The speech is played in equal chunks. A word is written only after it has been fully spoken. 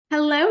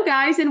Hello,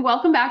 guys, and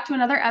welcome back to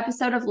another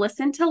episode of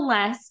Listen to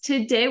Less.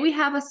 Today, we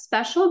have a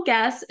special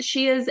guest.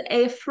 She is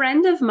a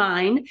friend of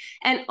mine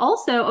and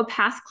also a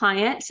past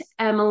client,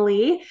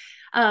 Emily.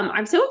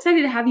 I'm so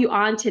excited to have you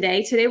on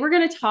today. Today, we're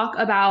going to talk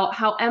about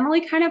how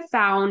Emily kind of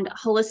found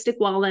holistic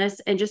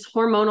wellness and just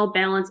hormonal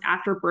balance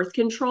after birth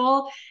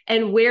control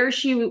and where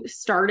she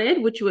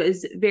started, which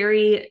was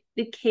very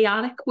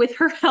chaotic with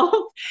her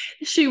health.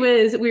 We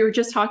were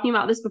just talking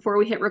about this before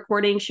we hit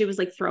recording. She was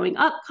like throwing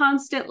up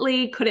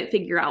constantly, couldn't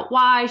figure out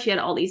why. She had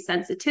all these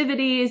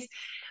sensitivities,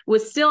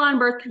 was still on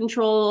birth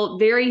control,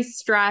 very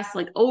stressed,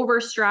 like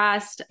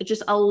overstressed,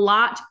 just a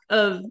lot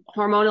of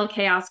hormonal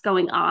chaos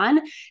going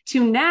on,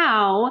 to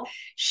now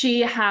she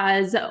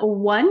has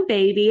one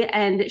baby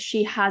and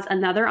she has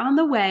another on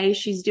the way.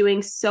 She's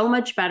doing so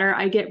much better.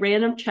 I get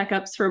random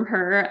checkups from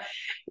her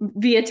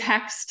via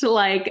text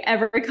like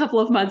every couple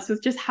of months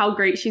with just how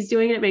great she's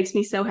doing. It makes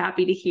me so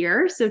happy to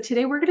hear. So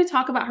today we're going to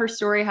talk about her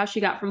story, how she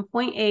got from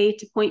point A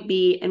to point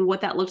B and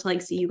what that looked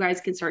like so you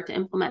guys can start to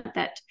implement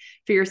that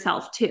for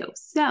yourself too.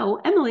 So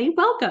Emily,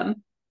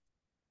 welcome.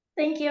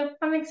 Thank you.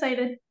 I'm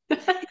excited.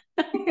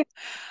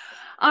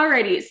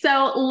 Alrighty,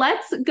 so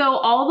let's go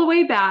all the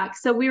way back.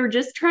 So we were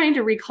just trying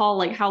to recall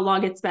like how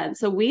long it's been.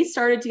 So we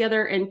started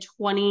together in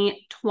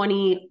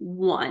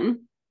 2021.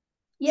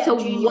 Yeah, So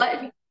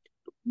January.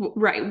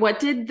 what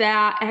did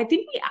that, I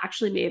think we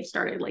actually may have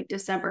started like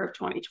December of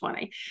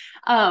 2020.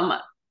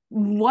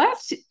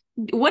 What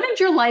did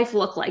your life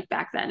look like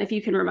back then, if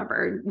you can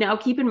remember? Now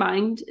keep in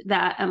mind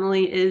that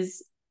Emily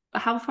is,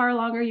 how far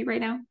along are you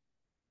right now?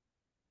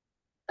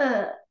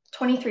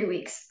 23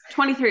 weeks.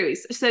 23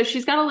 weeks. So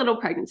she's got a little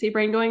pregnancy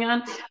brain going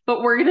on,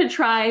 but we're going to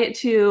try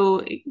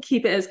to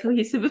keep it as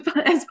cohesive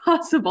as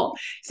possible.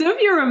 So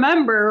if you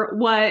remember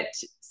what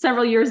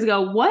several years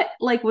ago, what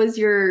like was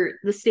the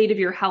state of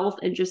your health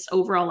and just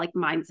overall like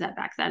mindset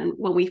back then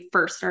when we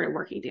first started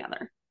working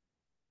together?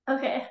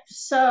 Okay,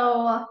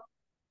 so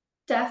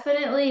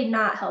definitely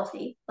not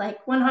healthy.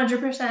 Like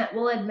 100%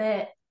 will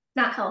admit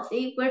not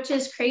healthy, which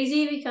is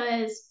crazy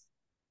because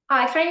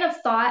I kind of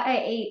thought I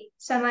ate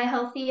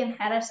semi-healthy and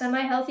had a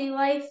semi-healthy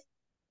life.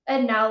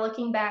 And now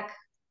looking back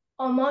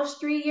almost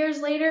 3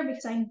 years later,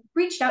 because I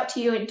reached out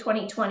to you in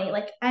 2020,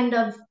 like end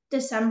of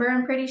December,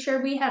 I'm pretty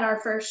sure we had our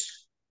first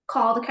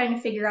call to kind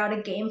of figure out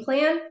a game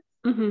plan.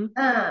 Mm-hmm.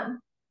 Um,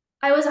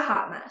 I was a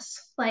hot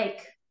mess.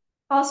 Like,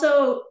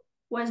 also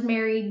was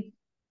married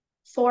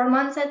 4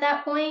 months at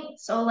that point.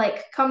 So,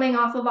 like, coming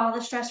off of all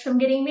the stress from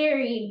getting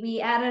married,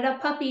 we added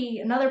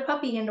another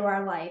puppy into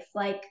our life.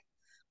 Like,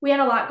 we had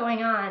a lot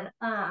going on.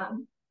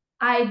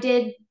 I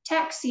did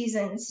tax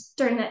seasons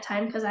during that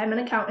time because I'm an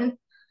accountant.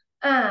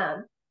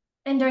 Um,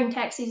 and during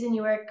tax season,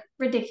 you work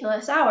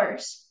ridiculous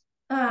hours.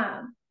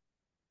 Um,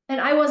 and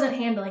I wasn't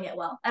handling it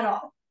well at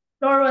all.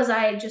 Nor was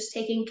I just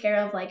taking care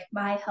of like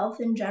my health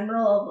in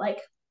general, of like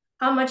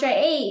how much I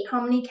ate,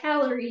 how many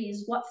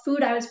calories, what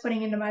food I was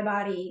putting into my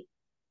body,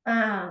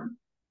 um,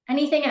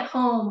 anything at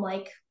home.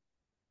 Like,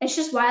 it's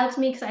just wild to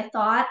me because I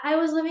thought I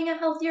was living a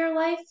healthier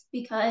life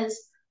because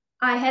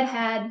I had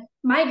had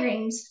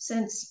migraines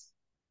since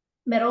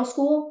middle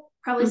school,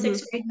 probably Mm-hmm.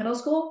 sixth grade middle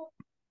school.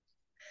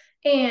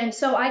 And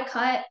so I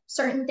cut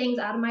certain things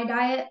out of my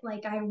diet.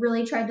 Like, I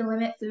really tried to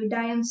limit food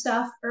dye and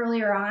stuff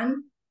earlier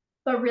on,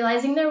 but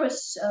realizing there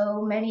was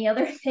so many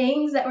other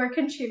things that were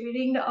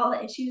contributing to all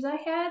the issues I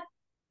had.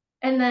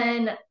 And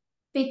then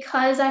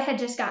because I had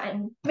just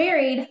gotten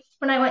married,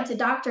 when I went to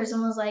doctors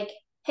and was like,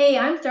 hey,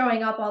 I'm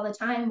throwing up all the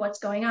time, what's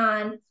going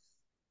on?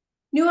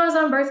 Knew I was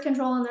on birth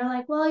control, and they're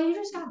like, well, you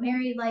just got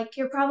married, like,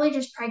 you're probably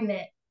just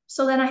pregnant.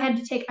 So then I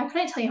couldn't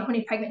tell you how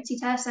many pregnancy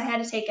tests I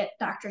had to take at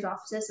doctor's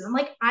offices. And I'm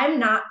like, I'm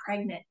not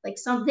pregnant. Like,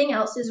 something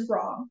else is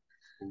wrong.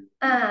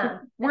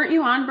 Um, Weren't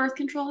you on birth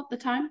control at the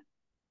time?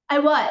 I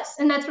was.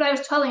 And that's what I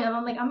was telling them.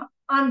 I'm like, I'm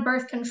on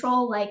birth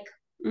control. Like,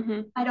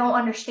 Mm-hmm. I don't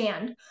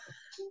understand.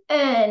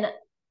 And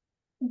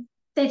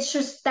it's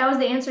just, that was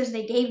the answers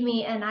they gave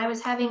me. And I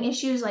was having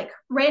issues like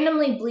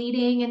randomly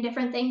bleeding and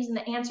different things. And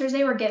the answers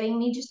they were giving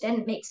me just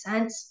didn't make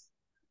sense.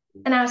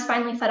 And I was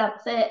finally fed up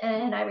with it.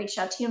 And I reached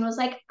out to you and was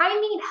like, I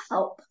need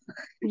help.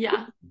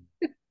 Yeah.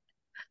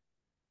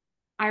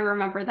 I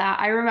remember that.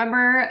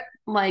 I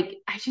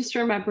just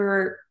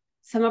remember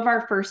some of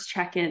our first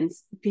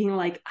check-ins being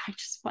like, I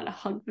just want to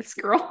hug this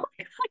girl.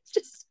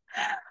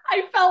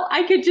 I felt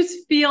I could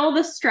just feel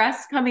the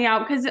stress coming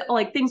out because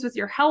like things with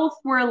your health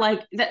were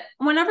like that.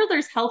 Whenever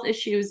there's health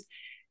issues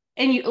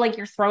and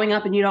you're throwing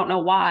up and you don't know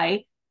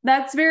why,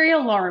 that's very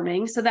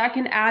alarming. So that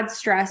can add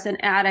stress and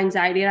add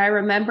anxiety. And I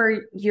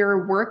remember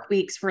your work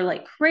weeks were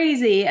like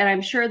crazy. And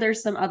I'm sure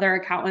there's some other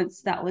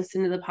accountants that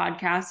listen to the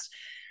podcast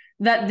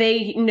that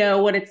they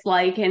know what it's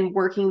like in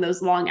working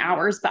those long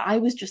hours. But I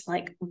was just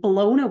like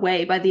blown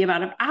away by the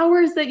amount of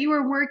hours that you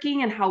were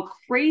working and how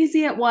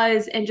crazy it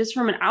was. And just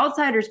from an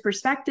outsider's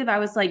perspective, I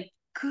was like,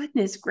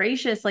 goodness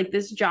gracious, like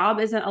this job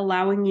isn't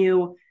allowing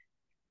you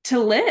to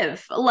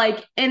live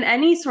like in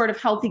any sort of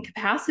healthy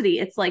capacity.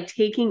 It's like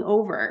taking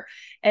over.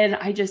 And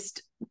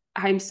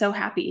I'm so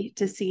happy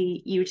to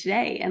see you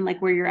today and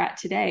like where you're at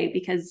today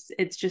because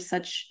it's just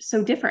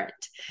so different.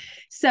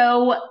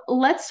 So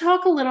let's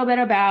talk a little bit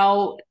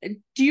about,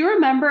 do you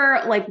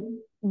remember like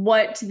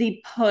what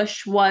the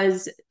push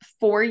was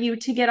for you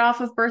to get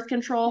off of birth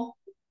control?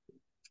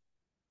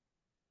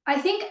 I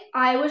think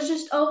I was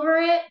just over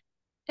it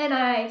and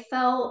I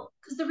felt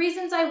because the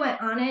reasons I went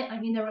on it, I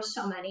mean, there was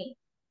so many,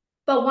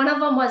 but one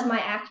of them was my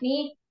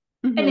acne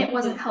and Mm-hmm. it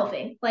wasn't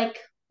helping. Like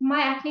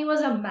my acne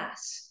was a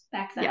mess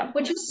back then, Yeah.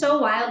 which is so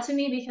wild to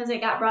me because it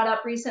got brought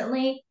up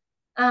recently.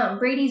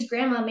 Brady's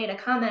grandma made a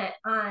comment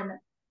on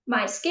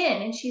my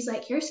skin and she's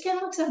like, your skin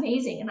looks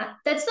amazing. And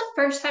that's the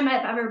first time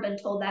I've ever been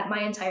told that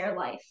my entire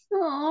life.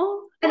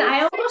 Oh, And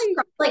I that's almost sweet.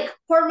 like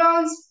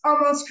hormones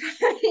almost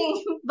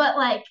crying, but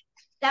like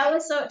that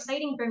was so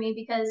exciting for me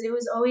because it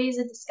was always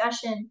a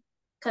discussion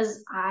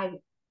because I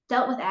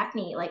dealt with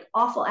acne, like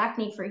awful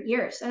acne for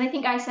years. And I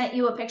think I sent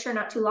you a picture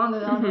not too long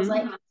ago and was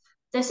Mm-hmm. like,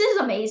 this is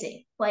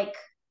amazing. Like,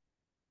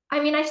 I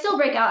mean, I still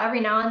break out every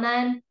now and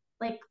then.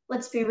 Like,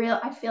 let's be real,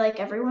 I feel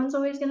like everyone's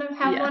always gonna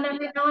have Yeah. one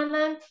every now and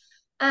then.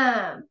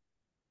 Um,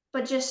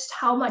 but just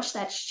how much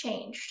that's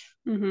changed.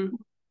 Mm-hmm.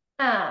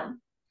 Um,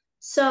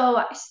 so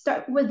I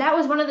start with that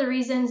was one of the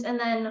reasons, and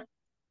then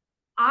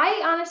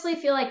I honestly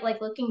feel like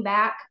looking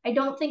back, I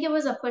don't think it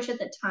was a push at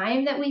the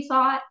time that we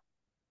thought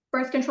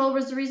birth control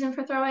was the reason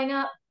for throwing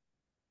up.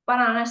 But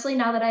honestly,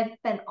 now that I've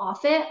been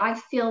off it, I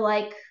feel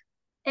like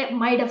it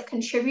might have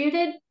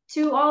contributed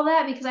to all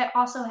that because I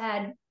also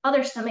had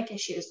other stomach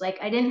issues. Like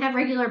I didn't have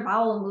regular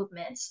bowel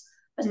movements.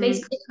 I was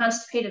basically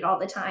constipated all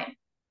the time.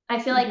 I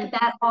feel Mm-hmm. like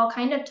that all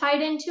kind of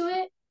tied into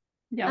it.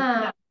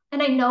 Yeah.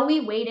 And I know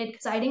we waited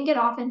because I didn't get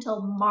off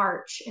until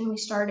March and we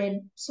started.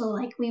 So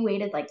like we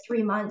waited like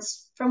 3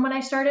 months from when I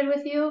started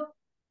with you.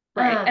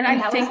 Right. And And I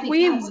that was think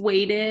we because,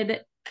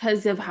 waited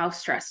because of how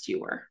stressed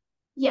you were.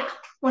 yeah,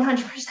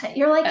 100%.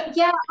 You're like, Uh,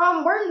 yeah,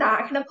 we're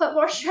not going to put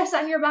more stress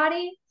on your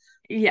body.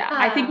 yeah.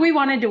 I think Uh, we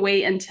wanted to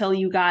wait until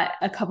you got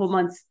a couple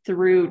months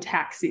through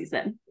tax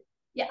season.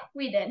 yeah,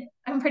 we did.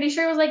 I'm pretty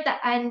sure it was like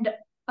the end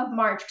of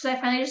March because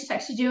I finally just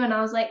texted you and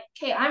I was like,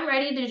 okay, I'm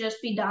ready to just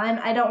be done.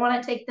 I don't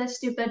want to take this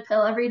stupid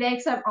pill every day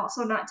because I'm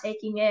also not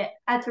taking it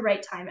at the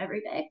right time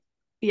every day.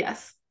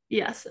 Yes.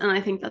 Yes. And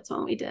I think that's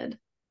when we did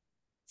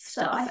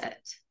So stuff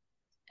it.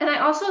 and I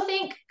also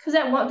think because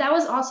that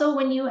was also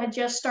when you had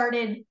just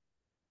started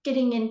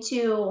getting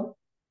into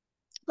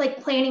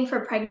like planning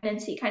for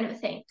pregnancy kind of a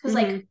thing. Because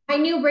like Mm-hmm. I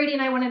knew Brady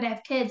and I wanted to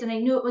have kids, and I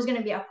knew it was going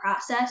to be a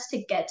process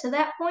to get to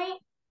that point.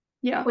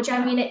 Yeah. Which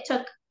I mean, it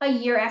took a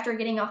year after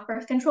getting off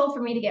birth control for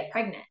me to get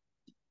pregnant.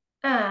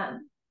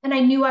 And I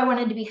knew I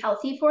wanted to be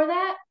healthy for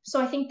that.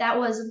 So I think that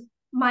was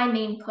my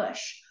main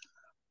push.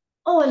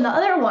 Oh, and the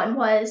other one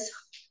was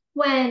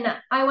when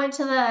I went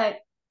to the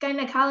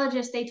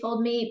gynecologist, they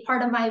told me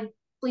part of my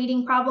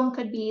bleeding problem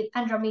could be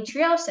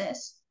endometriosis.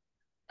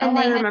 Oh, And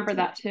I they had, remember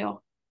that too.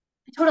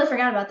 I totally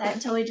forgot about that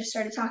until we just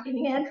started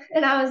talking again.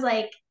 And I was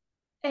like,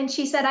 and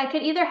she said I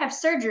could either have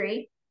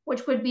surgery,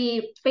 which would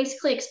be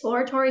basically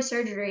exploratory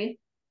surgery,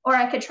 or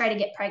I could try to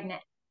get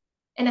pregnant.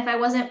 And if I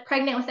wasn't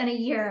pregnant within a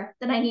year,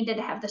 then I needed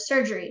to have the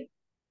surgery.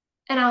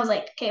 And I was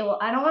like, okay, well,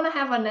 I don't want to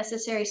have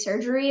unnecessary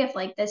surgery if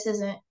like this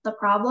isn't the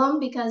problem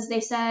because they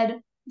said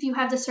if you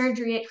have the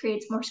surgery, it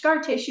creates more scar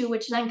tissue,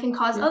 which then can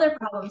cause Yeah. other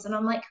problems. And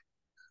I'm like,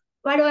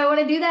 why do I want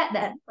to do that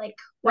then? Like,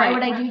 why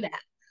would Right. I do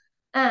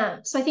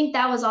that? So I think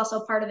that was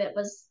also part of it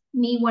was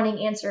me wanting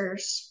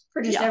answers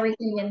for just Yeah.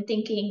 everything and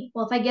thinking,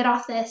 well, if I get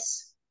off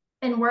this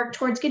and work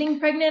towards getting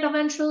pregnant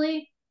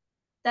eventually,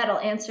 that'll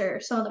answer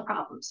some of the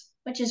problems,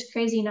 which is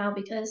crazy now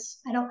because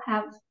I don't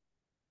have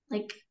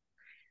like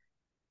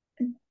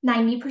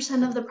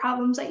 90% of the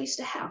problems I used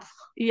to have.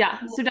 Yeah.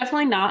 So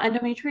definitely not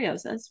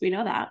endometriosis. We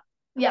know that.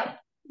 Yeah,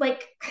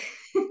 like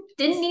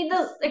didn't need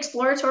the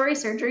exploratory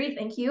surgery.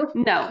 Thank you.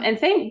 No. And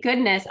thank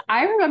goodness.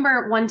 I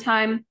remember one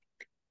time,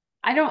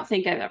 I don't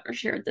think I've ever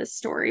shared this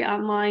story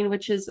online,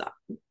 which is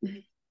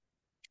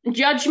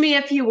judge me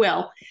if you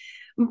will.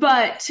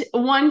 But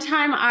one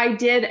time I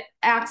did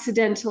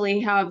accidentally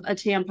have a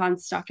tampon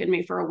stuck in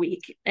me for a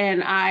week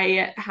and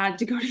I had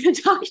to go to the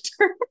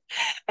doctor.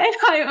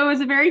 It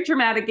was a very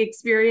traumatic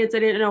experience. I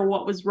didn't know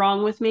what was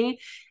wrong with me.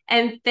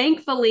 And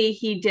thankfully,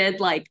 he did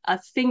like a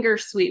finger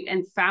sweep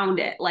and found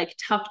it like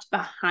tucked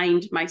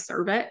behind my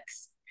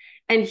cervix.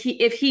 And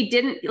if he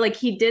didn't, like,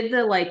 he did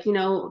the, like,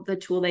 the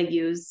tool they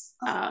use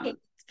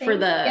for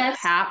the Yes.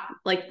 pap,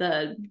 like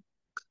it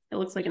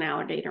looks like an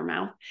alligator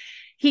mouth.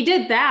 He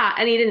did that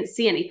and he didn't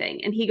see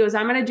anything. And he goes,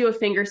 I'm going to do a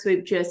finger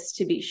sweep just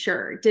to be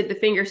sure. Did the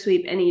finger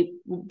sweep and he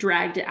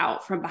dragged it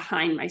out from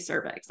behind my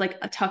cervix, like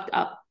a tucked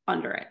up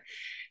under it.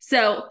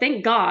 So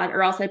thank God,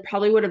 or else I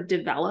probably would have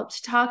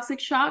developed toxic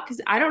shock because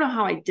I don't know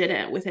how I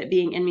didn't with it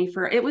being in me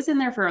it was in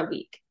there for a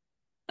week,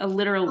 a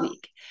literal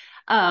week.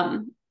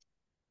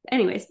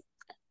 Anyways,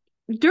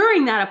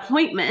 during that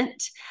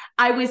appointment,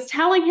 I was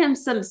telling him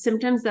some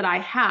symptoms that I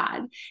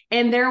had.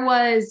 And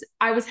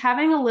I was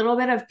having a little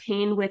bit of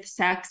pain with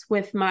sex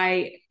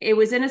it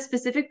was in a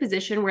specific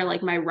position where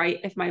like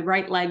if my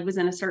right leg was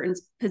in a certain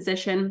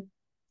position,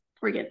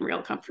 we're getting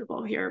real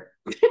comfortable here,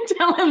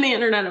 telling the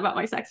internet about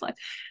my sex life.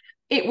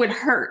 It would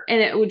hurt and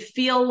it would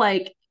feel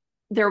like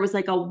there was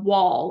like a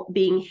wall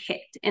being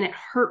hit and it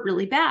hurt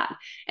really bad.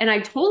 And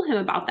I told him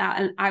about that.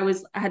 And I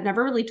had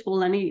never really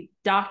told any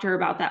doctor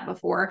about that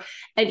before.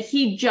 And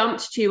he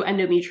jumped to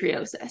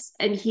endometriosis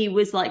and he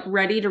was like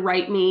ready to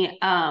write me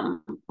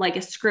like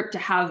a script to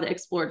have the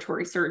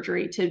exploratory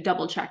surgery to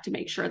double check to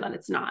make sure that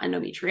it's not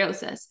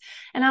endometriosis.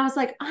 And I was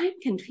like, I'm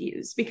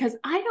confused because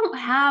I don't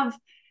have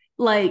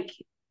like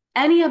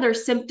any other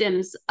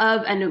symptoms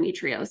of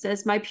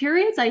endometriosis. My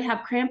periods, I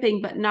have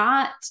cramping, but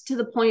not to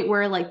the point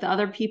where like the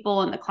other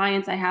people and the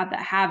clients I have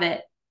that have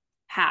it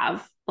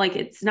have. Like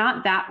it's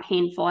not that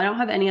painful. I don't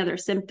have any other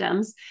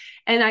symptoms.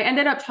 And I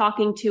ended up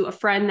talking to a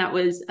friend that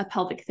was a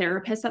pelvic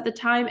therapist at the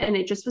time, and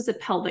it just was a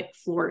pelvic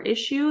floor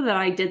issue that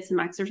I did some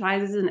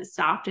exercises and it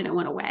stopped and it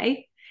went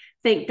away.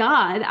 Thank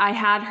God I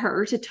had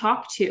her to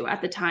talk to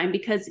at the time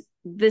because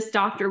this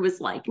doctor was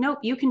like, nope,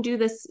 you can do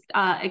this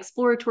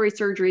exploratory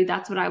surgery.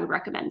 That's what I would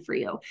recommend for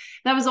you.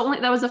 That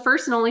was the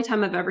first and only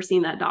time I've ever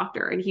seen that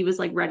doctor. And he was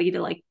like ready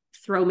to like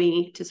throw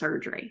me to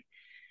surgery.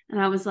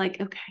 And I was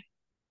like, okay.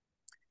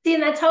 See,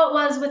 and that's how it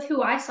was with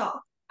who I saw.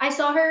 I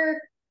saw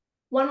her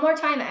one more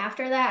time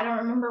after that. I don't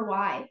remember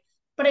why,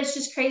 but it's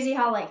just crazy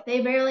how like they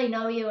barely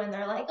know you and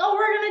they're like, oh,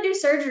 we're going to do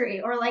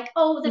surgery, or like,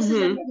 oh, this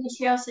is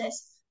endometriosis,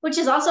 which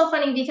is also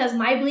funny because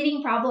my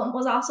bleeding problem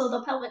was also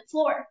the pelvic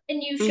floor.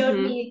 And you showed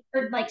me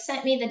or like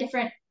sent me the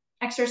different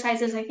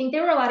exercises. I think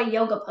there were a lot of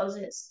yoga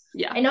poses.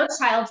 Yeah. I know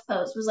child's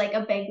pose was like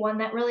a big one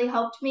that really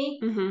helped me.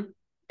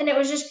 And it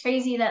was just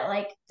crazy that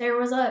like there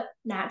was a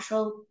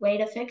natural way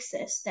to fix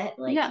this, that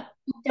like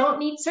you don't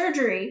need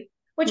surgery,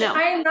 which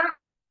I am not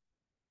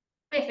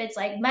if it's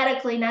like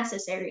medically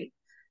necessary,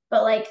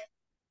 but like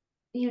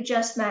you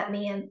just met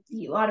me and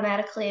you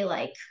automatically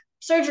like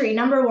surgery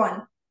number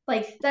one,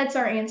 like that's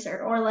our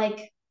answer, or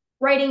like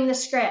writing the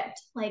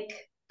script, like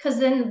because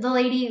then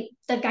the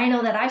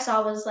gyno that I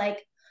saw was like,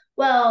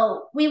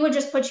 well, we would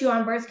just put you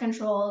on birth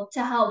control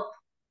to help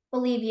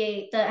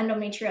alleviate the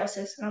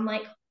endometriosis, and I'm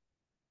like,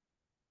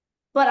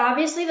 but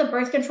obviously the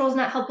birth control is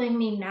not helping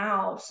me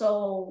now,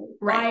 so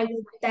why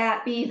would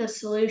that be the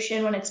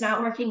solution when it's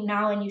not working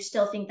now and you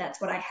still think that's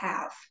what I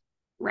have?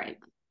 Right.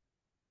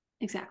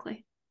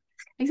 Exactly.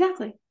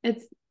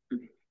 It's,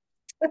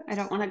 I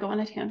don't want to go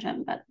on a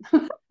tangent, but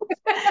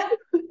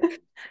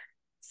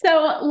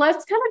so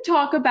let's kind of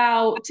talk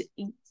about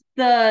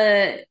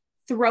the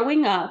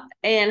throwing up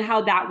and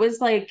how that was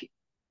like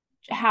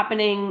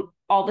happening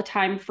all the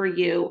time for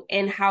you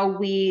and how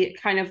we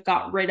kind of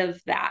got rid of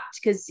that.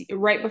 Because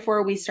right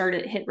before we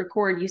started hit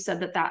record, you said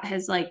that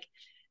has like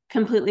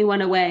completely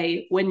went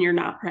away when you're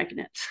not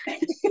pregnant.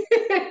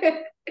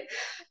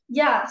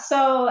 Yeah.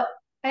 So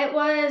it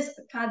was,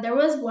 God, there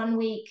was one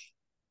week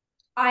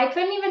I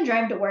couldn't even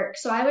drive to work.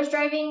 So I was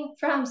driving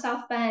from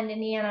South Bend,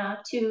 Indiana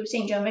to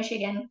St. Joe,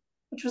 Michigan,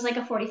 which was like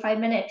a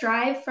 45-minute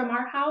drive from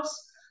our house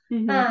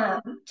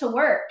to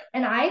work.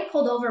 And I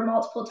pulled over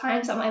multiple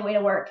times on my way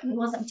to work and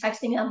wasn't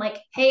texting them like,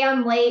 hey,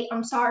 I'm late.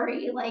 I'm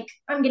sorry. Like,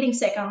 I'm getting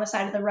sick on the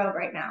side of the road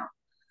right now.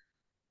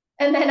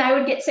 And then I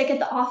would get sick at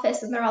the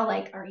office and they're all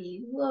like, are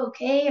you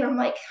okay? And I'm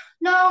like,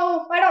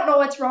 no, I don't know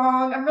what's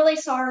wrong. I'm really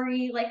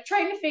sorry. Like,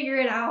 trying to figure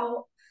it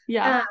out.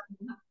 Yeah.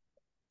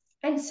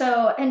 And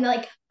so, and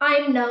like,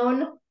 I'm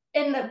known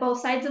in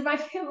both sides of my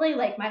family,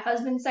 like my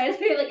husband's side of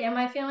the family and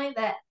my family,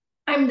 that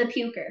I'm the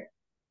puker.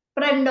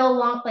 But I'm no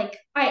longer like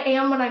I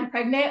am when I'm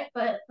pregnant,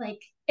 but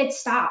like it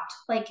stopped.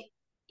 Like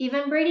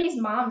even Brady's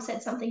mom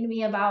said something to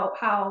me about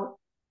how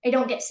I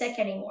don't get sick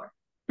anymore.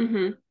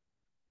 And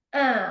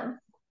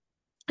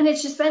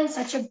it's just been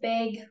such a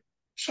big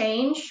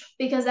change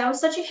because that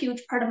was such a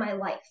huge part of my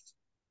life.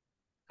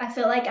 I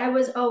feel like I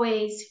was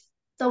always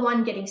the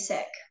one getting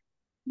sick.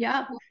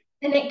 Yeah.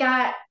 And it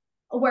got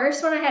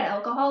worse when I had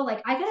alcohol.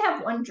 Like I could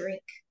have one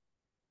drink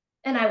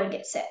and I would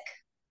get sick.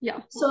 Yeah.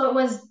 So it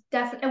was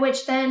definitely,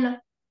 which then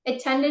it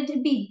tended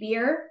to be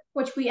beer,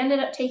 which we ended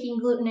up taking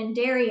gluten and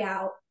dairy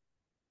out.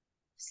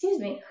 Excuse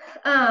me.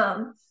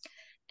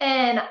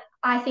 And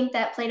I think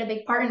that played a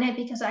big part in it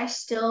because I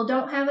still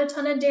don't have a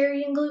ton of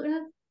dairy and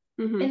gluten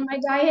in my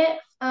diet.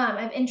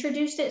 I've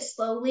introduced it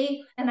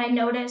slowly, and I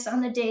notice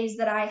on the days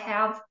that I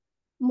have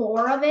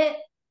more of it,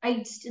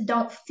 I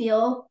don't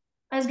feel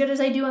as good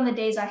as I do on the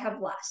days I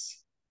have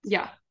less.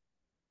 Yeah.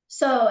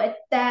 So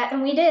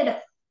and we did,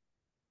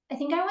 I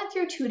think I went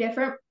through 2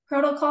 different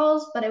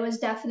protocols, but it was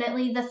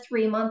definitely the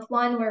 3-month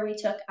one where we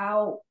took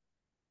out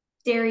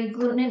dairy,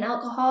 gluten, and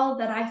alcohol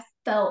that I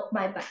felt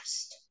my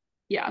best.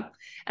 Yeah.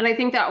 And I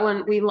think that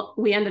when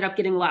we ended up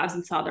getting labs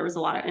and saw there was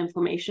a lot of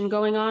inflammation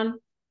going on.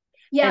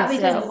 Yeah, and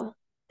because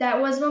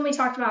that was when we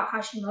talked about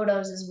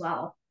Hashimoto's as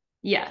well.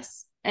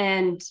 Yes.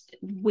 And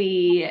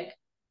we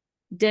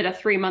did a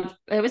 3-month,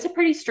 it was a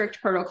pretty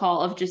strict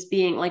protocol of just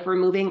being like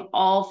removing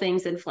all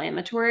things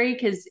inflammatory.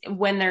 Because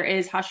when there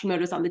is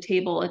Hashimoto's on the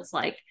table, it's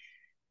like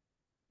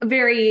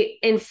very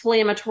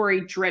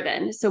inflammatory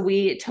driven. So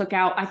we took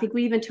out, I think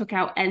we even took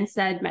out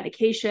NSAID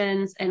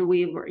medications, and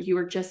you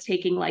were just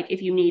taking like,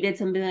 if you needed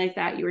something like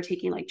that, you were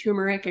taking like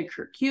turmeric and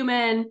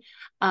curcumin,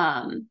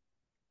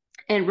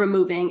 and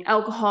removing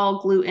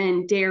alcohol,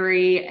 gluten,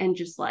 dairy, and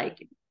just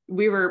like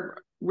we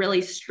were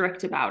really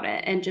strict about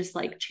it and just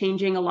like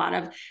changing a lot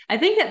of, I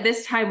think at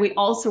this time we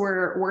also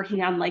were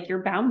working on like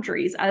your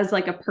boundaries as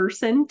like a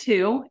person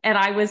too. And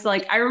I was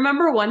like, I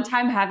remember one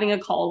time having a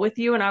call with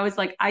you and I was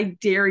like, I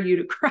dare you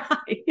to cry.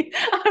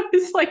 I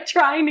was like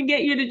trying to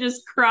get you to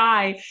just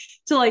cry,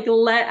 to like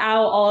let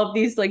out all of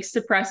these like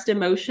suppressed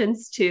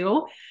emotions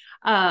too.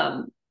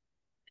 Um,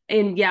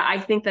 and yeah, I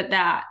think that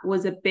that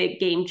was a big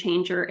game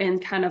changer in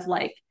kind of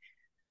like,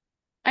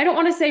 I don't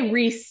want to say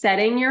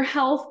resetting your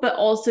health, but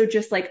also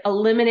just like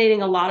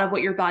eliminating a lot of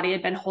what your body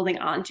had been holding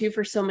on to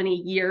for so many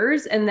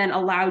years, and then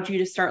allowed you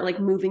to start like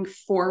moving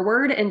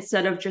forward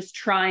instead of just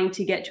trying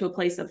to get to a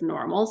place of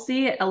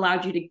normalcy. It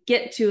allowed you to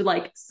get to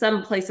like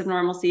some place of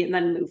normalcy and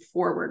then move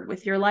forward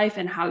with your life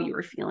and how you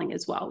were feeling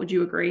as well. Would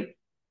you agree?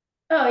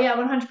 Oh yeah,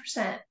 100%.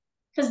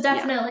 Because Yeah.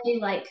 definitely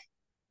like,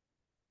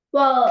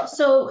 well,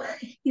 so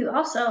you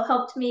also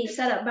helped me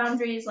set up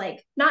boundaries,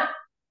 like not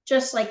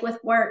just like with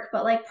work,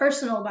 but like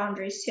personal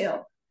boundaries too.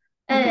 Mm-hmm.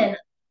 And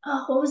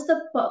what was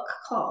the book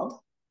called?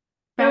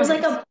 There was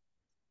like Boundaries.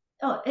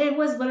 a, oh, it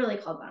was literally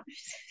called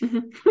Boundaries.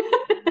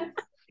 Mm-hmm.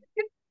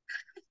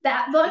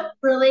 That book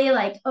really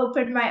like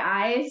opened my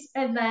eyes.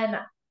 And then,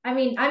 I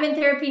mean, I'm in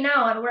therapy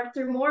now and work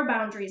through more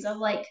boundaries of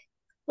like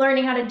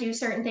learning how to do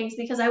certain things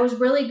because I was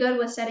really good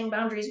with setting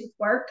boundaries with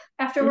work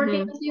after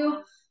working Mm-hmm. with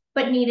you,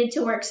 but needed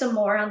to work some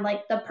more on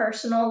like the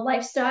personal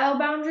lifestyle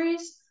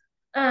boundaries.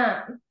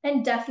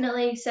 And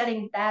definitely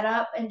setting that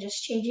up and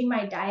just changing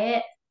my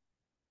diet.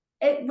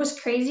 It was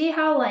crazy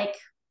how like,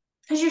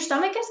 because your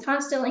stomach is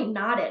constantly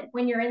knotted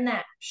when you're in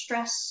that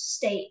stress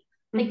state.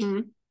 Like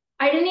Mm-hmm.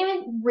 I didn't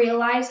even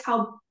realize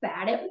how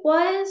bad it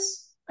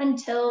was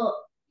until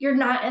you're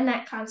not in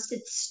that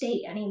constant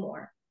state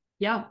anymore.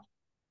 Yeah.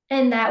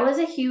 And that was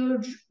a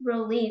huge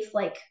relief,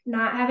 like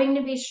not having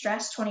to be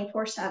stressed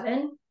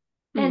 24/7.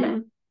 And Mm-hmm.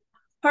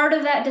 part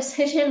of that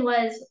decision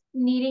was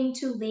needing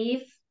to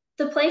leave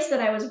the place that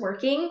I was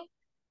working,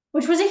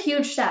 which was a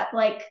huge step.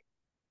 Like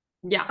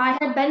Yeah. I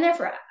had been there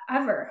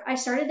forever. I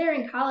started there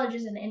in college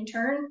as an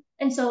intern.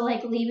 And so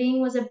like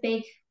leaving was a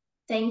big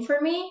thing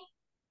for me.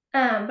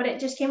 But it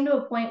just came to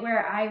a point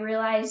where I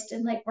realized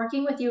and like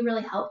working with you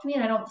really helped me.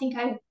 And I don't think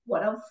I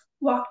would have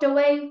walked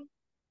away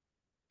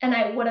and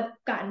I would have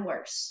gotten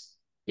worse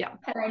Yeah.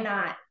 had I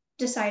not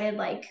decided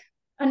like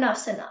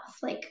enough's enough.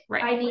 Like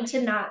Right. I need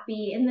to not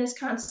be in this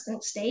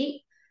constant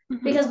state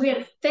Mm-hmm. because we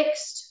had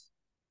fixed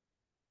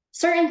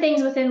certain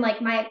things within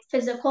like my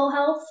physical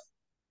health,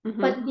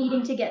 Mm-hmm. but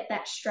needing to get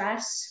that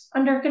stress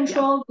under Yeah.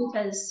 control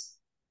because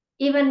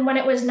even when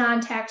it was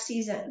non-tax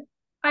season,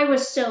 I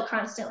was still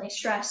constantly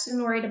stressed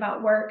and worried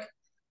about work.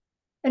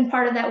 And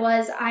part of that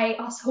was I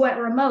also went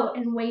remote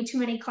and way too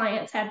many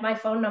clients had my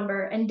phone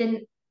number and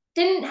didn't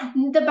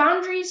the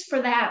boundaries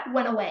for that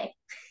went away.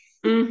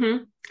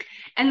 Mm-hmm.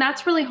 And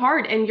that's really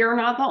hard. And you're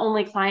not the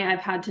only client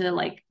I've had to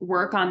like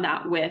work on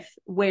that with,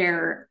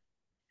 where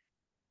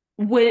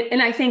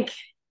and I think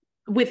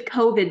with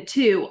COVID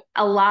too,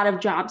 a lot of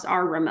jobs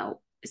are remote.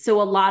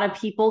 So a lot of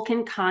people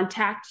can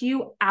contact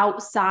you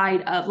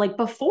outside of, like,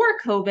 before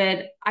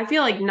COVID, I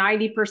feel like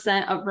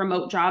 90% of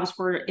remote jobs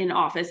were in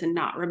office and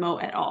not remote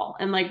at all.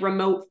 And like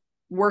remote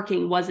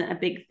working wasn't a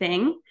big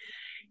thing.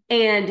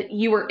 And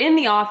you were in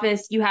the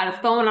office, you had a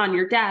phone on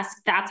your desk.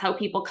 That's how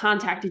people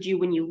contacted you.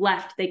 When you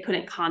left, they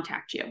couldn't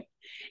contact you.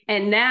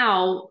 And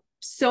now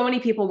so many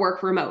people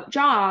work remote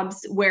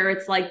jobs where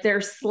it's like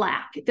there's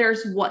Slack,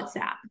 there's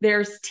WhatsApp,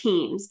 there's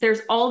Teams,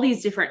 there's all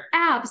these different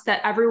apps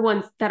that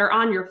everyone's that are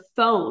on your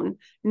phone,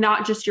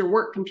 not just your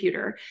work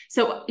computer.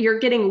 So you're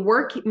getting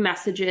work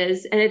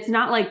messages, and it's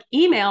not like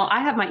email.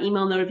 I have my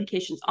email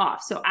notifications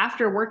off. So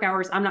after work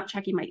hours, I'm not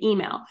checking my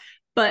email.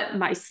 But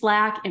my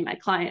Slack and my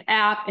client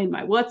app and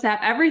my WhatsApp,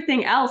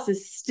 everything else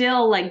is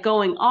still like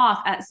going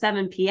off at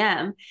 7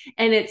 p.m.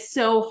 And it's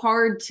so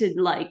hard to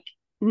like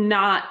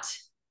not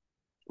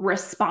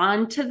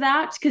respond to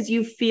that because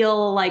you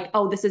feel like,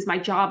 oh, this is my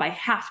job. I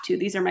have to.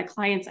 These are my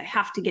clients. I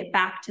have to get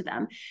back to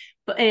them.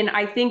 And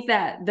I think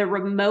that the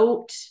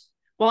remote,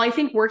 while I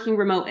think working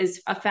remote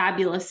is a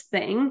fabulous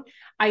thing,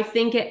 I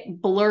think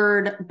it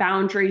blurred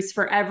boundaries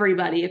for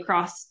everybody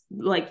across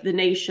like the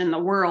nation, the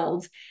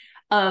world,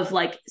 of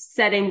like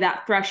setting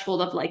that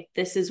threshold of like,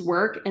 this is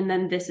work and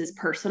then this is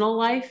personal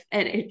life.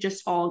 And it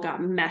just all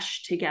got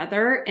meshed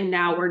together. And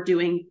now we're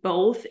doing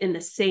both in the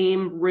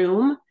same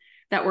room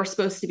that we're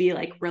supposed to be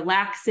like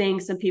relaxing.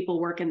 Some people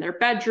work in their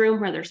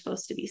bedroom where they're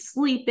supposed to be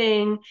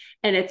sleeping.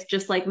 And it's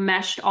just like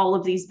meshed all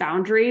of these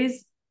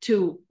boundaries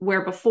to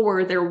where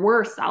before there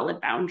were solid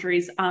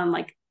boundaries on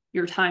like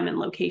your time and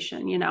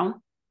location, you know?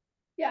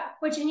 Yeah,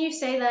 which and you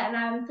say that and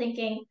I'm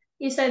thinking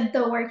you said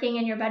the working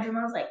in your bedroom.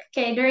 I was like,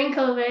 okay, during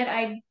COVID,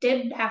 I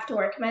did have to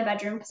work in my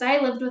bedroom because I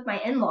lived with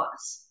my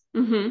in-laws.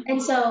 Mm-hmm. And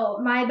so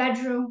my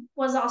bedroom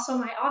was also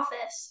my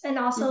office. And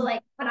also, Mm-hmm.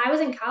 like, when I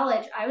was in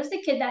college, I was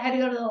the kid that had to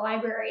go to the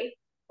library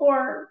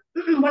or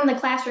one of the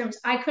classrooms.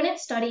 I couldn't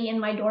study in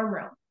my dorm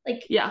room.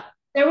 Like, Yeah.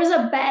 there was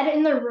a bed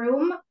in the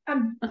room.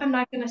 I'm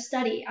not going to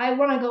study. I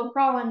want to go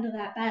crawl into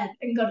that bed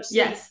and go to sleep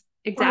Yes,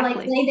 or like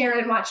exactly. lay there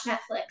and watch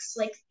Netflix.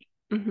 Like,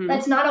 Mm-hmm.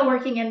 that's not a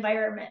working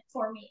environment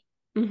for me.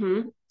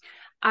 Mm-hmm.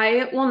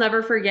 I will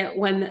never forget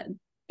when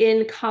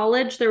in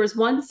college, there was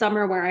one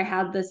summer where I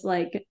had this,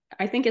 like,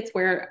 I think it's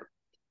where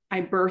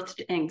I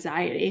birthed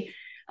anxiety.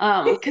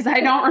 Because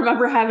I don't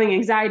remember having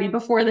anxiety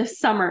before this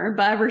summer,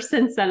 but ever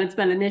since then, it's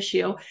been an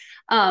issue.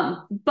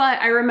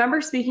 But I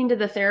remember speaking to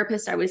the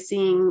therapist I was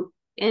seeing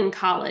in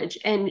college,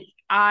 and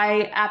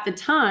I, at the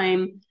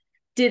time,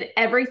 did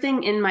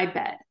everything in my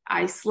bed.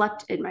 I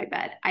slept in my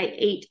bed. I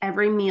ate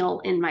every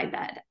meal in my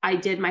bed. I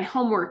did my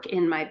homework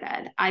in my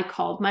bed. I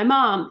called my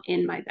mom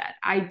in my bed.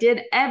 I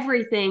did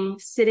everything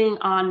sitting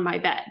on my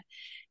bed.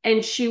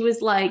 And she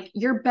was like,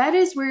 your bed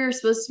is where you're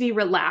supposed to be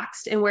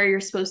relaxed and where you're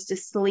supposed to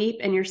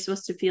sleep and you're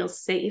supposed to feel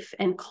safe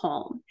and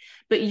calm.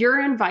 But you're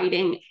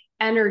inviting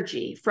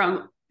energy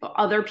from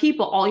other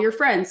people, all your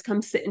friends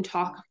come sit and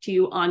talk to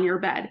you on your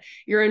bed.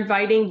 You're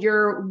inviting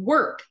your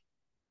work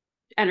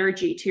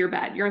energy to your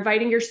bed. You're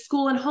inviting your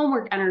school and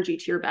homework energy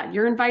to your bed.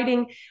 You're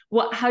inviting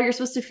how you're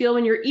supposed to feel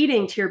when you're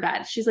eating to your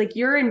bed. She's like,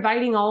 you're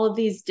inviting all of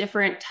these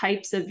different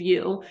types of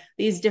you,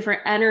 these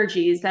different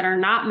energies that are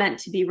not meant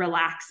to be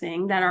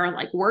relaxing, that are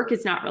like, work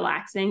is not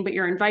relaxing, but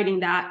you're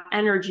inviting that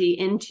energy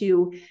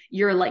into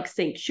your like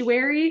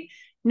sanctuary.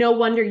 No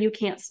wonder you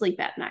can't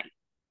sleep at night.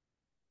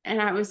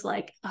 And I was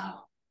like, oh,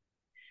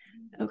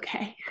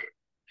 okay.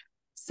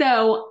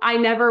 So I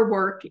never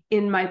work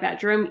in my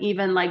bedroom,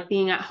 even like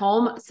being at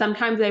home.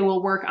 Sometimes I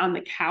will work on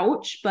the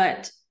couch,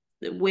 but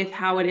with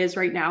how it is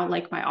right now,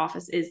 like my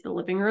office is the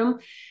living room.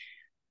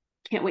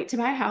 Can't wait to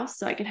buy a house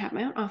so I can have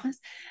my own office.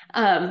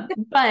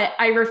 But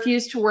I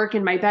refuse to work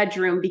in my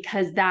bedroom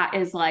because that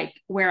is like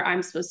where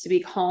I'm supposed to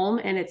be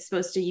calm. And it's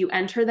supposed to, you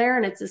enter there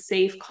and it's a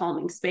safe,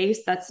 calming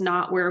space. That's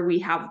not where we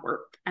have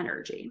work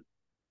energy.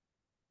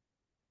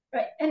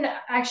 Right. And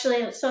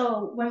actually,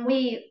 so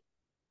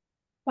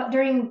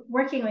during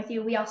working with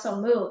you, we also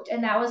moved,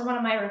 and that was one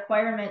of my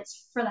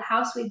requirements for the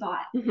house we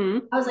bought. Mm-hmm.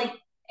 I was like,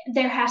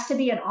 there has to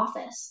be an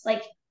office.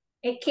 Like,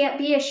 it can't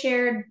be a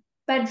shared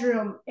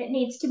bedroom. It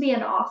needs to be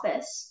an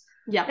office.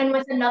 Yeah. And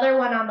with another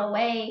one on the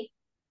way,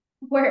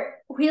 where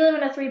we live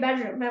in a 3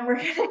 bedroom, and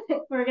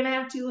we're gonna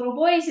have 2 little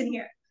boys in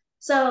here.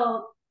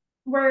 So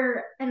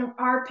and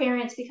our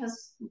parents,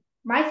 because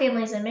my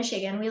family's in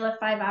Michigan, we live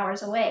 5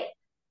 hours away,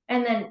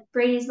 and then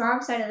Brady's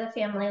mom's side of the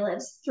family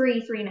lives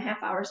 3.5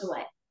 hours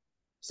away.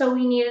 So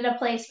we needed a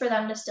place for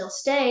them to still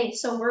stay.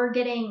 So we're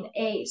getting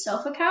a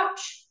sofa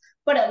couch,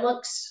 but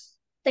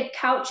the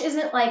couch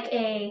isn't like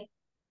a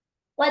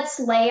let's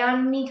lay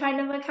on me kind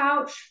of a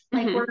couch.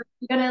 Like, we're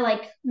Mm-hmm. gonna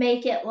like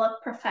make it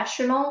look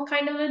professional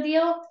kind of a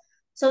deal.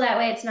 So that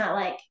way it's not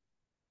like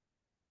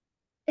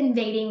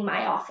invading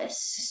my office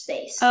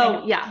space kind Oh,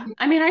 of. yeah.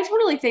 I mean, I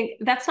totally think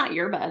that's not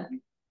your bed.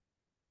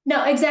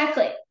 No,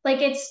 exactly.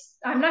 Like,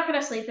 I'm not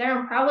gonna sleep there.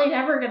 I'm probably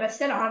never gonna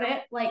sit on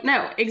it. Like,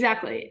 No,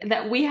 exactly.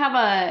 That we have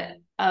a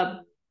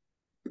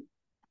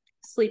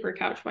sleeper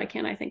couch. Why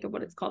can't I think of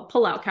what it's called?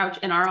 Pull-out couch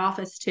in our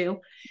office too.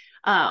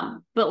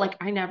 But like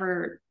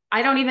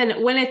I don't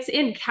even when it's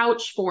in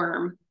couch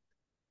form,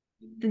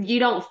 you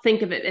don't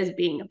think of it as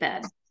being a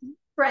bed,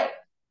 right.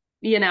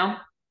 you know?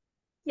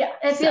 Yeah.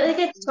 I feel So like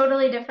it's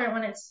totally different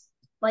when it's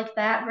like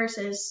that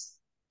versus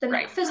the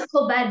right,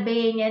 physical bed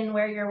being in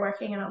where you're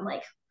working. And I'm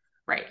like,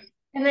 right.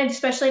 and then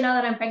especially now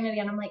that I'm pregnant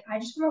again, I'm like, I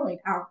just want to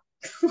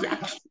lay Yeah.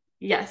 down.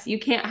 Yes, you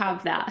can't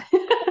have that.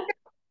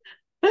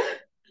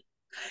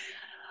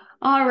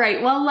 All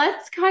right. Well,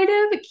 let's kind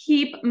of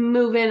keep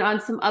moving on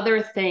some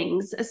other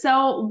things.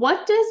 So,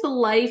 what does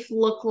life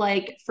look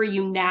like for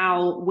you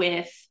now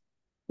with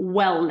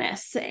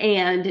wellness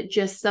and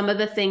just some of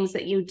the things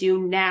that you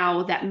do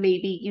now that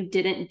maybe you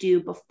didn't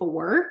do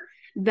before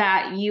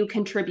that you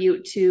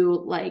contribute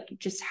to, like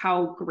just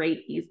how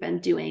great you've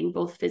been doing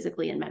both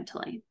physically and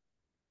mentally?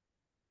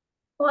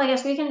 Well, I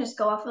guess we can just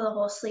go off of the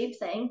whole sleep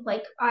thing.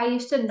 Like, I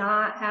used to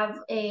not have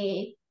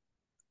a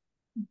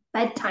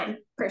bedtime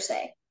per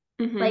se.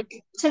 Mm-hmm. Like,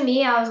 to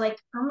me, I was like,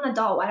 I'm an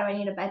adult. Why do I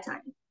need a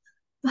bedtime?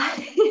 But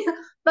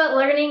but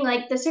learning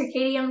like the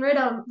circadian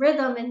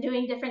rhythm and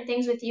doing different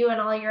things with you and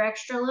all your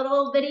extra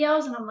little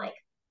videos, and I'm like,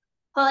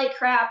 holy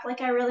crap!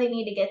 Like, I really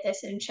need to get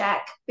this in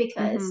check Mm-hmm.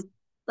 because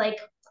like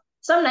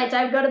some nights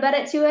I would go to bed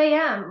at 2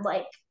 a.m.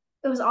 Like,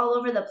 it was all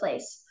over the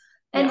place.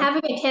 And Yeah.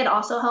 having a kid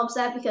also helps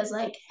that because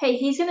like, hey,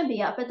 he's gonna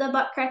be up at the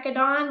butt crack of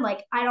dawn.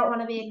 Like, I don't want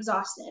to be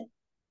exhausted.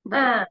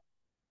 Right. Um,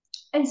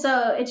 and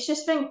so it's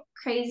just been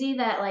crazy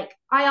that like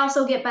I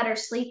also get better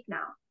sleep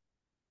now.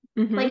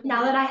 Like, Mm-hmm.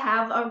 now that I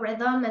have a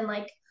rhythm and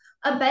like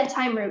a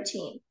bedtime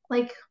routine.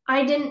 Like,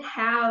 I didn't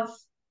have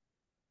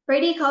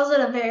Brady calls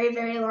it a very,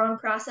 very long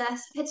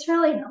process. It's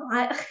really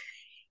not.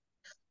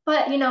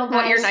 But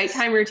What, your guys,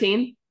 nighttime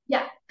routine?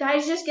 yeah,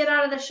 guys just get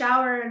out of the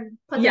shower and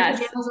put their Yes.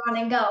 pajamas on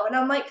and go. And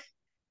I'm like,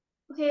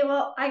 okay,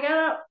 well, I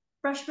gotta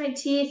brush my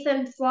teeth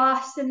and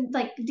floss and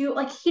like do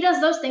like he does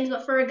those things,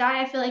 but for a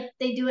guy, I feel like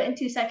they do it in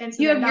 2 seconds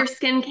and You they're have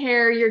done. your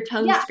skincare, your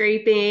tongue Yeah.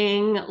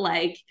 scraping,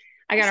 like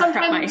I gotta prep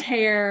my Sometimes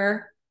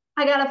hair.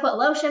 I gotta put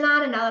lotion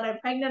on, and now that I'm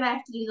pregnant, I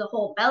have to do the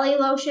whole belly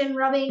lotion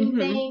rubbing Mm-hmm.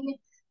 thing.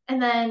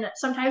 And then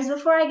sometimes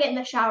before I get in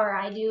the shower,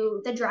 I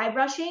do the dry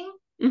brushing.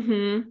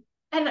 Mm-hmm.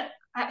 And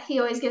he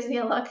always gives me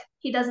a look.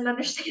 He doesn't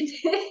understand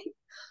it.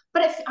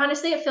 But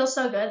honestly, it feels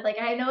so good. Like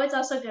I know it's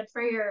also good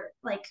for your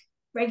like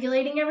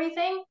regulating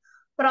everything,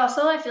 but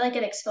also I feel like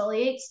it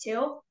exfoliates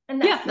too,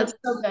 and that Yeah, feels that's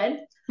so good.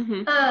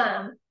 hmm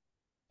Um,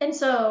 and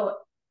so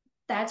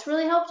that's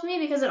really helped me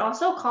because it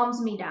also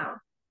calms me down.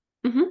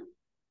 hmm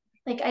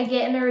Like I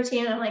get in a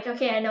routine and I'm like,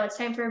 okay, I know it's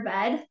time for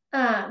bed.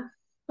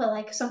 But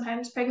like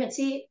sometimes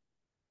pregnancy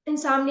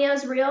insomnia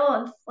is real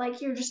and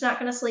like you're just not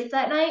gonna sleep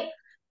that night.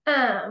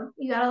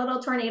 You got a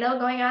little tornado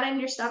going on in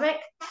your stomach.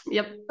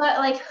 Yep. But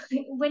like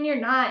when you're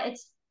not,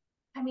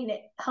 I mean,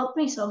 it helped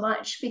me so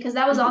much because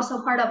that was hmm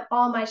also part of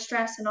all my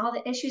stress and all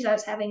the issues I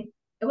was having.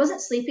 I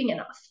wasn't sleeping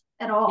enough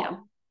at Yeah.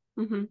 all.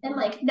 hmm And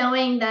like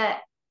knowing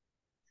that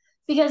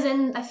because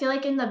I feel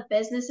like in the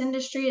business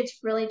industry, it's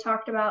really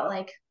talked about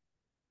like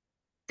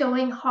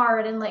going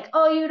hard and like,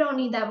 oh, you don't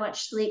need that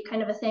much sleep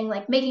kind of a thing,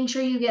 like making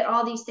sure you get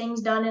all these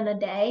things done in a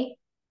day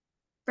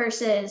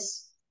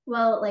versus,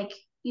 well, like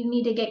you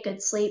need to get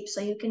good sleep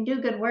so you can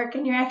do good work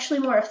and you're actually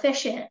more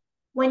efficient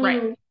when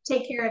Right. you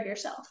take care of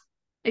yourself.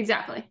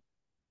 Exactly.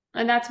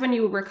 And that's when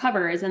you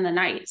recover is in the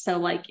night. So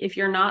like if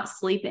you're not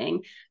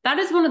sleeping, that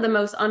is one of the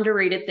most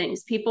underrated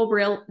things. People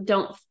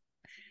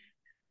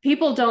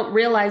don't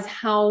realize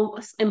how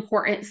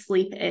important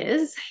sleep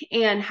is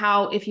and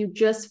how if you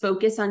just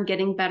focus on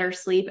getting better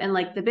sleep. And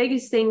like the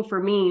biggest thing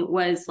for me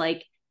was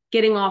like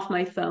getting off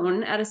my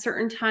phone at a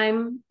certain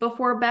time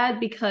before bed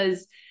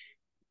because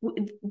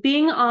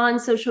being on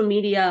social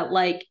media,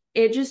 like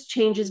it just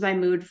changes my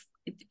mood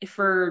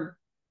for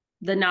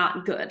the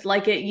not good.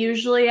 Like I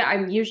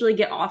usually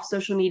get off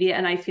social media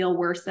and I feel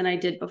worse than I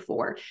did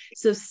before.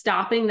 So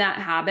stopping that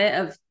habit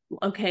of,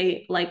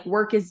 okay, like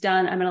work is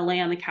done, I'm going to lay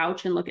on the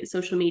couch and look at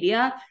social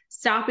media,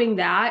 stopping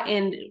that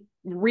and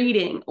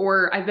reading,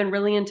 or I've been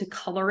really into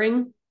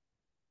coloring,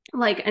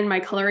 like in my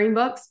coloring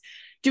books,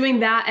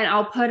 doing that. And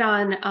I'll put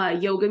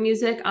on yoga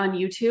music on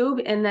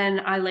YouTube. And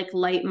then I like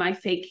light my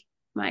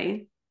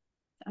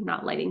I'm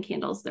not lighting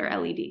candles, they're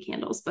LED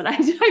candles, but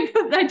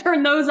I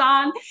turn those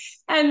on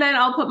and then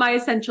I'll put my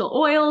essential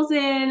oils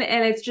in.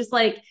 And it's just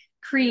like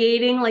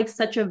creating like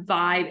such a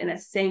vibe and a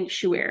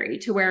sanctuary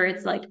to where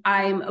it's like,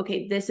 I'm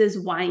okay, this is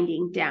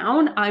winding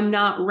down. I'm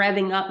not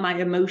revving up my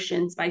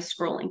emotions by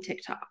scrolling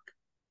TikTok.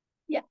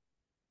 Yeah.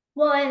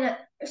 Well, and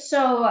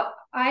so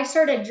I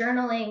started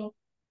journaling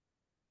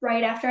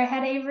right after I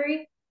had Avery.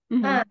 Um,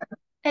 Mm-hmm.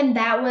 and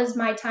that was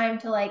my time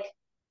to like,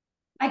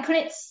 I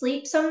couldn't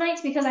sleep some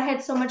nights because I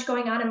had so much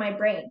going on in my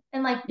brain.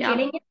 And like Yeah.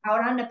 getting it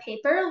out onto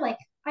paper, like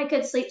I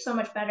could sleep so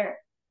much better.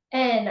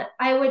 And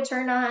I would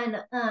turn on,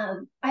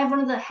 I have one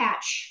of the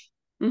Hatch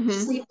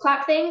Mm-hmm. sleep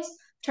clock things,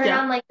 turn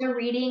Yeah. on like the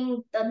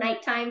reading, the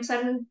nighttime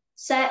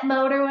sunset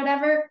mode or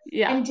whatever,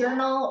 Yeah. and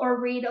journal or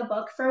read a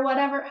book for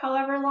whatever,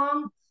 however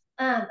long.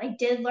 I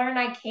did learn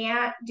I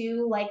can't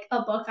do like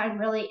a book I'm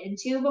really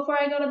into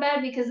before I go to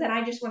bed because then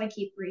I just want to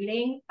keep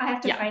reading. I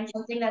have to Yeah. find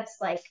something that's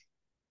like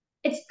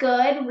it's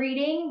good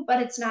reading,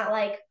 but it's not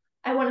like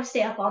I want to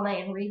stay up all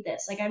night and read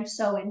this. Like I'm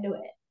so into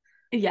it.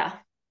 Yeah.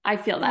 I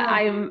feel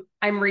that. Um,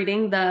 I'm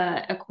reading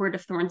the A Court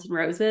of Thorns and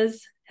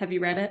Roses. Have you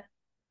read it?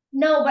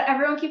 no, but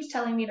everyone keeps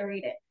telling me to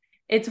read it.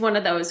 It's one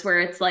of those where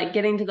it's like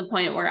getting to the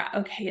point where,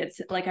 okay, it's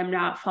like I'm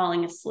not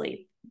falling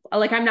asleep.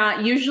 Like I'm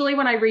not usually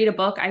when I read a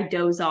book, I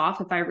doze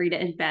off if I read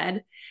it in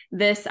bed.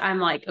 This, I'm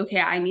like,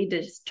 okay, I need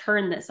to just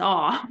turn this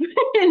off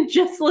and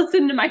just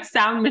listen to my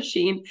sound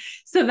machine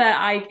so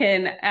that I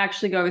can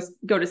actually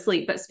go to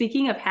sleep. But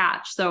speaking of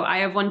Hatch, so I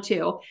have one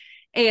too.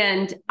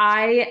 And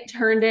I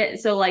turned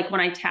it so like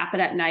when I tap it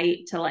at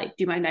night to like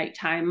do my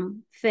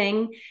nighttime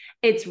thing,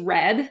 it's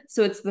red.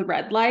 So it's the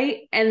red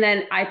light. And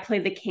then I play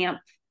the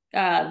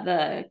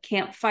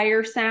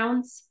campfire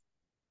sounds.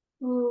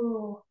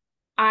 Ooh.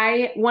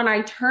 When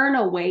I turn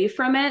away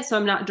from it, so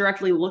I'm not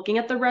directly looking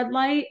at the red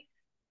light,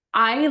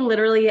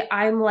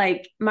 I'm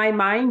like, my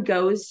mind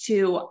goes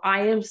to,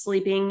 I am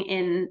sleeping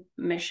in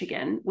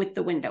Michigan with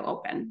the window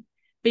open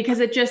because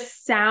it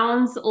just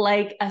sounds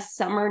like a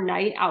summer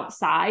night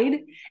outside.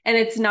 And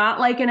it's not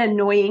like an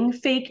annoying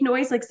fake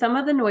noise. Like some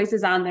of the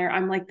noises on there,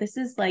 I'm like, this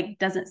is like,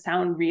 doesn't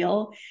sound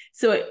real.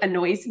 So it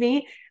annoys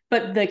me.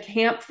 But the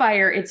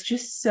campfire, it's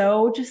just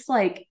so just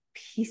like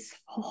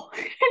peaceful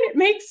and it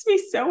makes me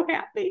so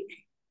happy.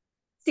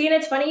 See, and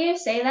it's funny you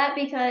say that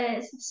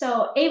because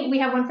we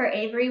have one for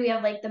Avery. We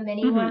have like the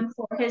mini Mm-hmm. one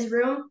for his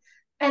room,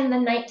 and the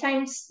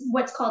nighttime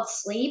what's called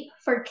sleep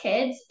for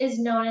kids is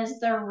known as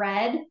the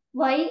red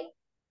light.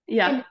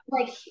 Yeah. And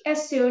like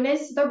as soon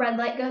as the red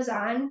light goes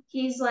on,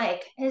 he's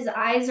like his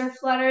eyes are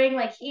fluttering,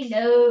 like he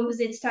knows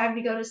it's time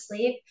to go to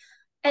sleep.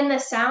 And the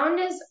sound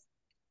is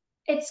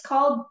it's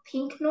called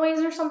pink noise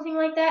or something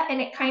like that,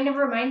 and it kind of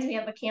reminds me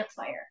of a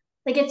campfire.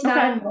 Like it's not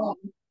Okay. annoying.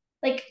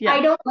 Like I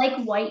Yeah. don't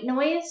like white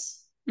noise.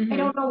 I Mm-hmm.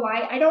 don't know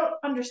why. I don't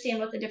understand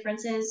what the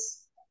difference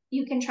is.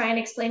 You can try and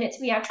explain it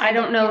to me. I've I tried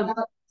don't looking it know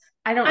up.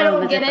 I don't I know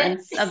the don't get it.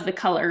 difference of the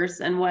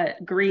colors and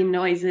what green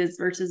noise is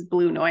versus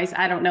blue noise.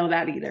 I don't know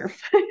that either.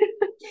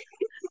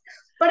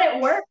 But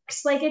it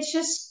works. Like it's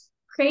just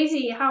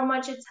crazy how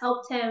much it's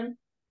helped him.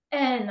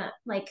 And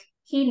like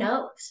he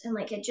knows. And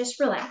like, it just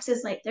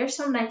relaxes. Like, there's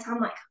some nights I'm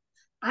like,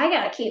 I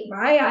gotta keep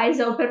my eyes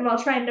open while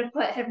trying to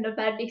put him to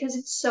bed because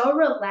it's so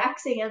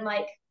relaxing. And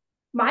like,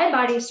 my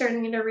body's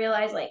starting to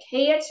realize, like,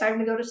 hey, it's time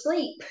to go to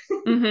sleep.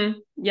 Mm-hmm.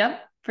 Yep,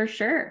 for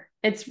sure.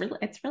 It's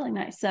really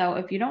nice. So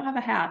if you don't have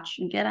a Hatch,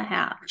 get a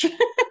Hatch.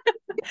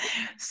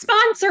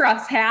 Sponsor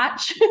us,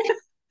 Hatch.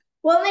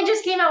 Well, and they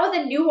just came out with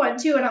a new one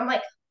too. And I'm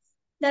like,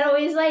 that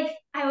always like,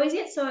 I always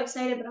get so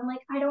excited, but I'm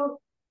like, I don't,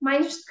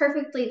 mine's just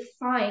perfectly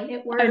fine.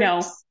 It I know.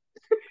 works.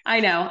 I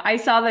know. I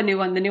saw the new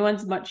one. The new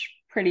one's much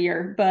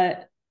prettier,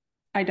 but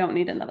I don't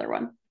need another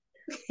one.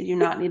 I do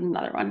not need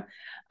another one.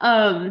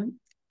 Um,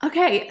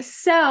 okay,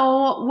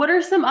 so what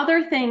are some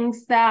other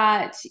things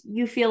that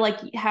you feel like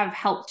have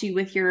helped you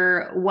with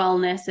your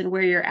wellness and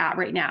where you're at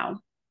right now?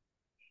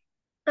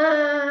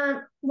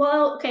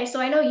 Well, okay, so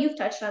I know you've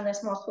touched on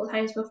this multiple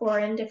times before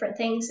in different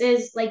things,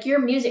 is like your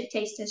music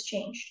taste has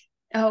changed.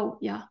 Oh,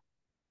 yeah.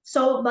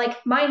 So like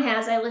mine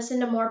has, I listen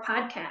to more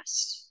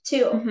podcasts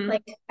too. Mm-hmm.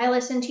 Like I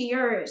listen to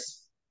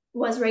yours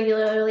was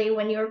regularly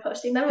when you were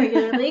posting them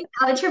regularly.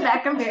 Now that you're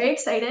back, I'm very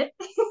excited.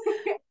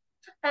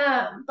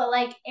 But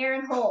like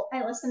Aaron Holt,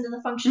 I listen to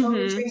the functional Mm-hmm.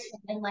 nutrition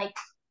and like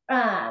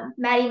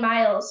Maddie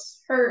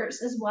Miles,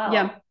 hers as well.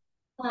 Yeah.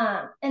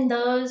 And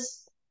those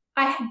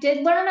I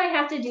did learn I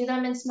have to do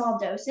them in small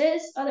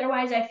doses.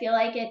 Otherwise, I feel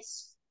like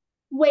it's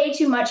way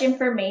too much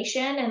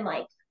information and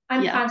like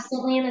I'm Yeah.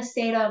 constantly in a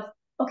state of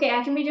okay,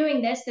 I can be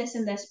doing this, this,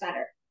 and this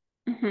better.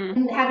 Mm-hmm.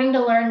 And having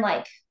to learn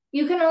like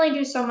you can only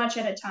do so much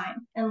at a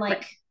time. And Right.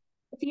 like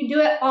if you do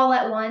it all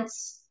at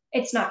once,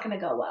 it's not gonna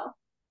go well.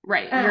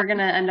 Right. Um, You're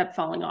gonna end up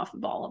falling off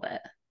of all of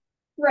it.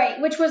 Right,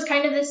 which was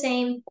kind of the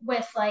same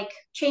with like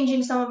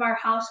changing some of our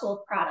household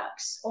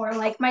products or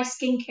like my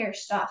skincare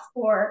stuff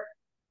or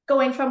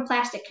going from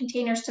plastic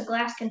containers to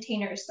glass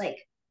containers. Like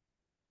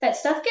that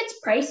stuff gets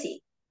pricey.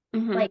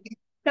 Mm-hmm. Like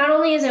not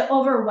only is it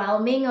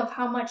overwhelming of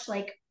how much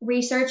like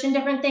research and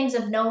different things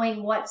of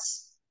knowing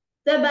what's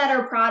the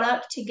better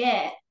product to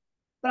get,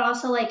 but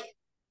also like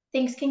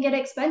things can get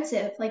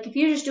expensive. Like if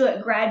you just do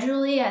it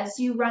gradually as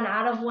you run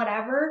out of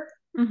whatever,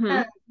 um,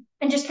 Mm-hmm.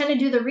 and just kind of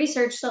do the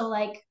research. So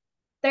like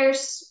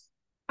there's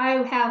I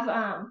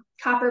have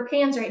copper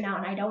pans right now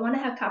and I don't want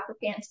to have copper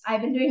pans.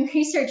 I've been doing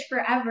research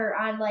forever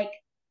on like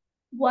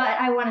what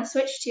I want to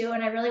switch to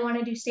and I really want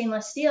to do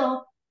stainless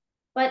steel,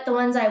 but the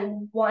ones I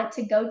want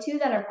to go to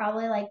that are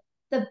probably like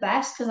the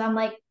best because I'm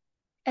like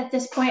at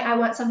this point I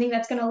want something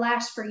that's going to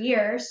last for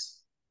years.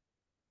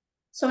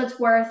 So it's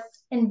worth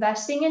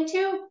investing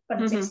into,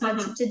 but it's Mm-hmm.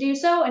 expensive to do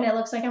so and it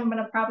looks like I'm going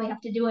to probably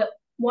have to do it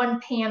one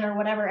pan or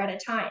whatever at a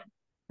time.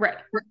 Right.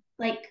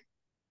 Like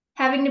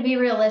having to be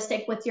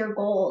realistic with your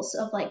goals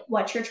of like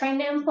what you're trying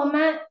to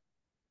implement.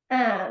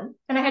 And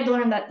I had to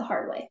learn that the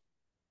hard way.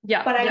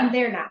 Yeah. But I'm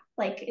there now.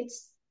 Like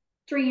it's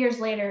 3 years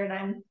later and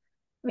I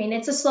mean,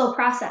 it's a slow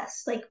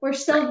process. Like we're Right.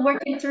 still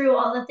working through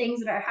all the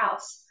things in our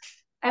house.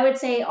 I would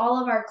say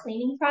all of our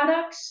cleaning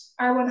products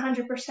are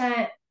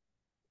 100%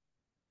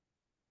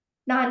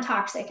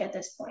 non-toxic at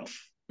this point.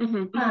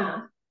 Mm-hmm.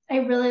 I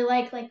really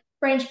like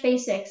Branch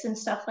Basics and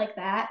stuff like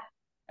that.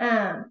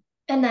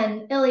 And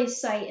then Illy's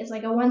site is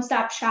like a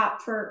one-stop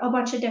shop for a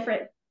bunch of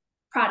different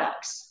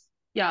products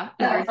Yeah.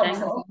 that are Everything.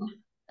 helpful.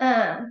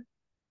 Um,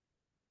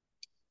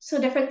 so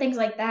different things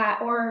like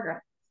that,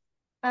 or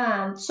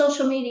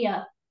social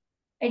media.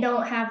 I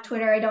don't have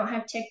Twitter. I don't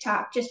have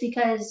TikTok just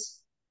because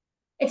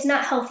it's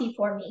not healthy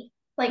for me.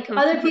 Like Mm-hmm.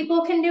 other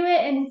people can do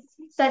it, and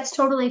that's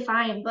totally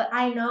fine. But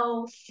I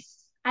know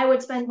I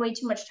would spend way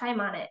too much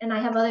time on it, and I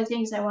have other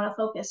things I want to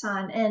focus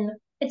on, and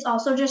it's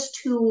also just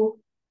too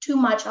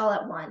much all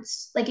at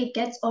once. Like it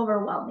gets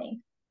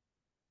overwhelming.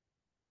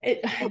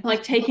 I'm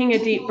like taking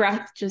a deep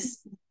breath,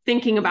 just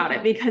thinking about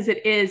it because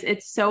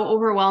it's so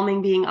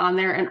overwhelming being on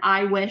there. And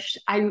I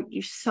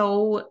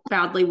so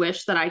badly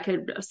wish that I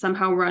could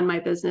somehow run my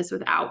business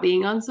without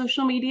being on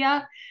social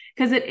media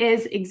because it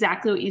is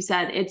exactly what you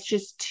said. It's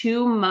just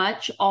too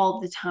much all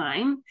the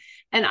time.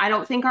 And I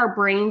don't think our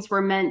brains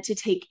were meant to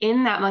take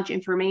in that much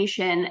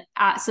information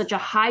at such a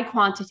high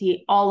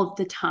quantity all of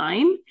the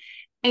time.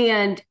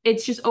 And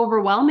it's just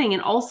overwhelming.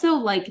 And also,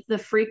 like, the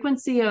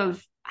frequency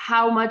of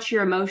how much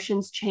your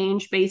emotions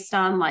change based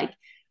on like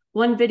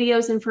one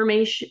video's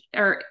information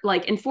or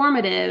like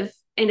informative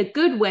in a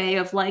good way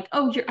of like,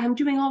 oh, I'm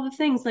doing all the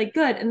things like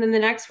good. And then the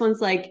next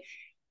one's like,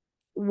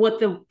 what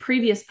the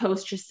previous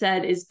post just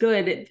said is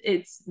good.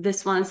 It's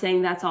this one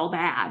saying that's all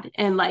bad.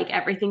 And like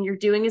everything you're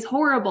doing is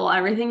horrible.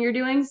 Everything you're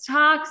doing is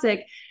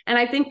toxic. And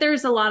I think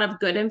there's a lot of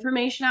good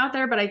information out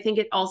there, but I think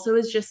it also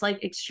is just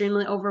like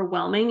extremely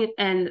overwhelming.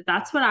 And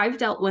that's what I've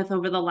dealt with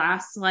over the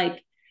last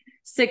like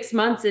 6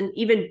 months. And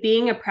even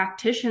being a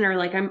practitioner,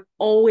 like I'm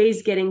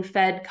always getting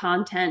fed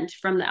content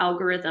from the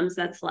algorithms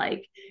that's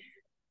like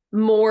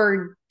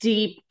more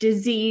deep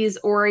disease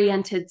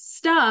oriented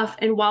stuff.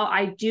 And while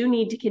I do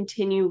need to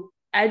continue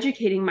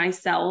educating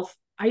myself,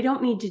 I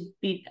don't need to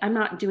be, I'm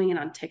not doing it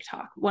on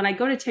TikTok. When I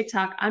go to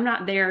TikTok, I'm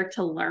not there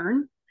to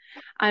learn.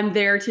 I'm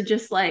there to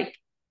just like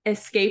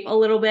escape a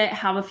little bit,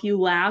 have a few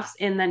laughs,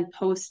 and then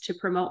post to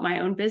promote my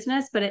own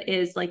business. But it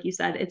is, like you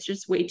said, it's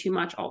just way too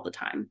much all the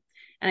time.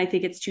 And I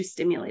think it's too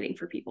stimulating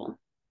for people.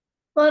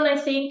 Well, and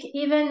I think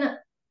even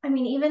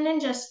in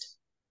just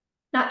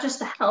not just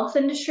the health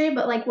industry,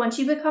 but like once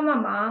you become a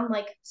mom,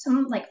 like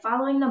some like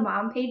following the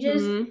mom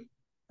pages, Mm-hmm.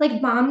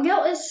 like mom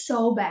guilt is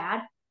so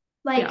bad.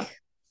 Yeah. Like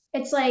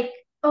it's like,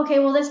 okay,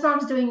 well this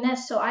mom's doing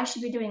this, so I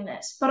should be doing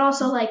this. But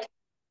also like,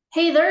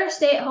 hey, they're a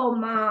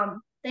stay-at-home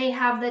mom. They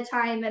have the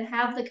time and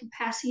have the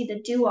capacity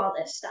to do all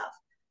this stuff.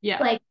 Yeah.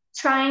 Like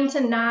trying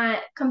to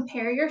not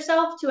compare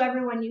yourself to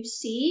everyone you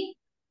see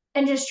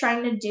and just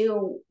trying to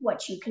do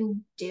what you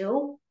can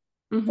do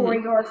for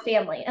Mm-hmm. your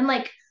family. And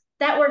like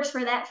that works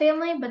for that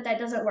family, but that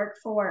doesn't work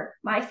for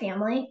my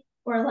family.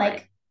 Or Right.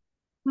 like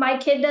my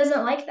kid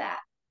doesn't like that.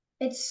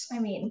 It's, I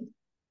mean,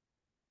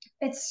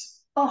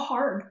 it's a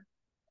hard.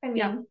 I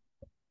Yeah, mean,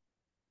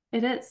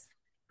 it is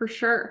for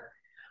sure.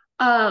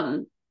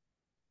 Um,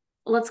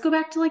 let's go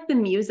back to like the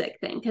music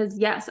thing, because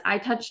yes, I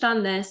touched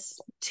on this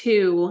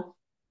too,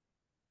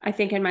 I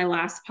think in my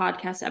last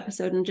podcast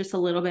episode, and just a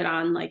little bit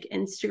on like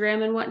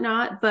Instagram and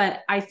whatnot.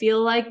 But I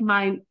feel like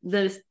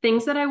the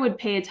things that I would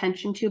pay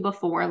attention to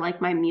before,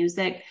 like my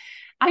music,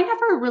 I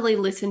never really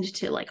listened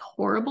to like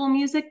horrible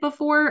music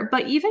before,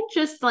 but even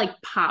just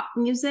like pop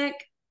music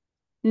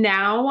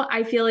now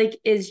I feel like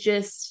is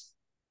just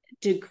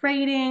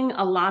degrading.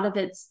 A lot of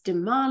it's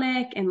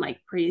demonic and like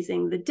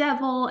praising the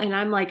devil. And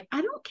I'm like,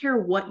 I don't care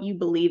what you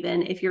believe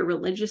in, if you're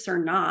religious or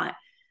not.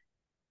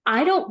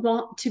 I don't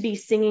want to be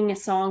singing a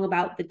song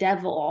about the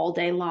devil all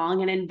day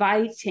long and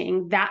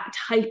inviting that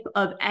type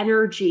of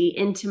energy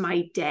into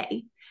my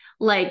day.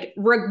 Like,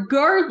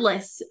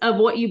 regardless of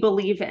what you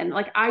believe in,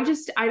 like, I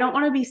don't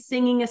want to be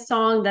singing a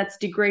song that's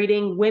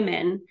degrading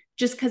women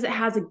just because it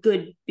has a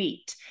good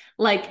beat.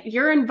 Like,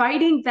 you're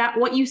inviting that,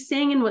 what you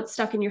sing and what's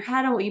stuck in your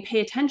head and what you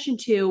pay attention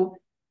to,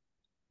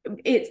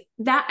 it's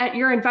that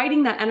you're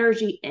inviting that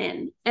energy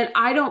in. And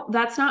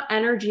that's not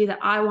energy that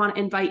I want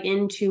to invite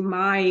into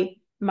my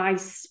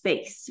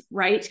space,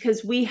 right?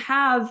 Because we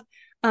have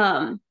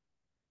I've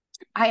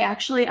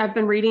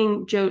been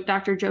reading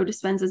Dr. Joe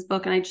Dispenza's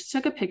book, and I just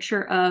took a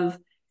picture of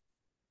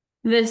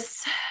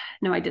this.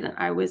 No, I didn't.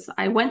 I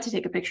went to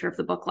take a picture of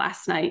the book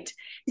last night,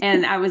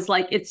 and I was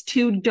like, it's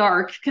too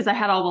dark because I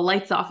had all the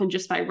lights off and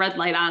just my red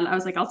light on. I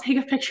was like, I'll take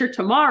a picture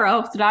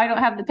tomorrow. So now I don't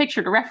have the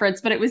picture to reference,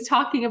 but it was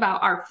talking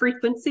about our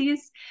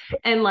frequencies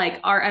and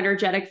like our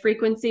energetic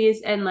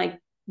frequencies, and like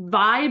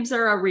vibes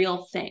are a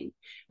real thing.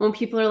 When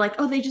people are like,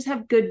 oh, they just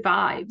have good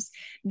vibes,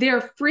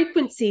 their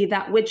frequency,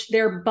 that which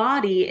their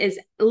body is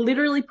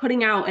literally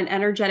putting out an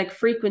energetic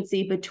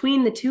frequency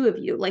between the two of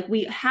you. Like,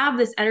 we have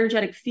this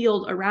energetic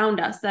field around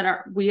us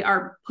that we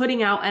are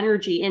putting out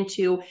energy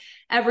into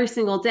every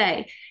single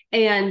day.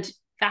 And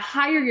the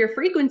higher your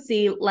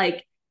frequency,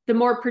 like, the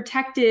more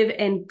protective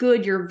and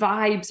good your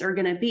vibes are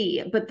going to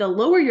be. But the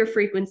lower your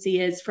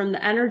frequency is from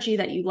the energy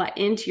that you let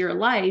into your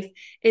life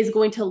is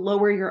going to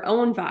lower your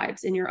own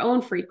vibes and your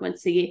own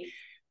frequency.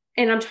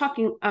 And I'm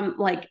talking,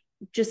 like,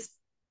 just,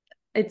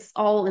 it's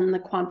all in the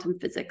quantum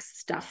physics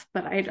stuff,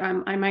 but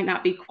I might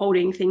not be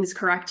quoting things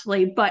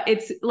correctly, but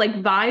it's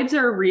like vibes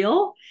are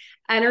real.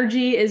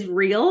 Energy is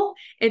real.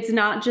 It's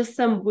not just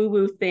some woo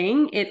woo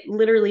thing. It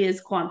literally is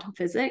quantum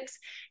physics.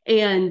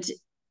 And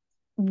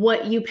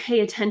what you pay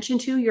attention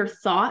to, your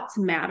thoughts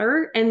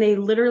matter, and they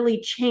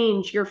literally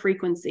change your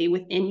frequency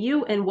within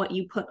you and what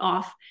you put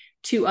off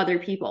to other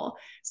people.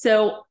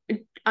 So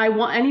I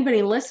want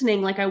anybody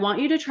listening, like, I want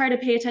you to try to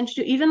pay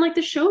attention to even like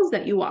the shows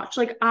that you watch.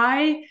 Like,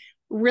 I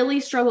really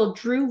struggle.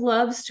 Drew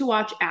loves to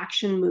watch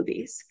action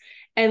movies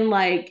and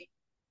like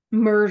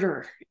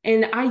murder.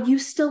 And I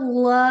used to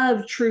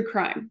love true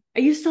crime. I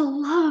used to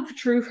love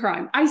true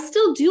crime. I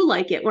still do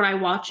like it when I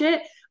watch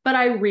it, but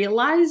I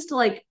realized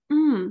like,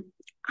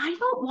 I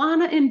don't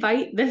want to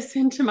invite this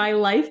into my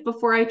life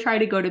before I try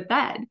to go to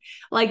bed.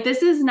 Like,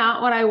 this is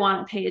not what I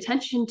want to pay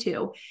attention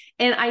to.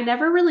 And I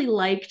never really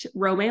liked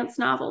romance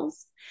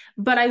novels,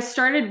 but I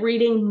started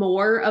reading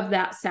more of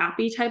that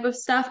sappy type of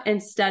stuff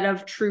instead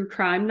of true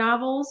crime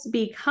novels,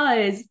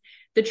 because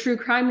the true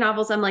crime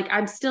novels, I'm like,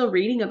 I'm still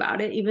reading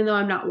about it, even though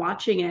I'm not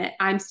watching it.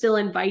 I'm still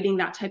inviting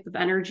that type of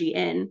energy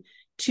in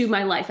to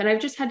my life. And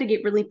I've just had to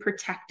get really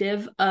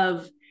protective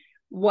of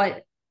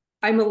what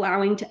I'm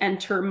allowing to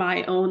enter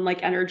my own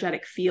like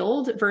energetic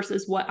field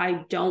versus what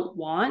I don't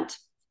want.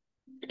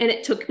 And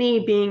it took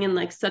me being in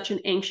like such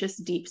an anxious,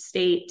 deep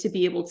state to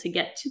be able to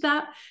get to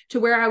that, to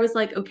where I was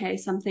like, okay,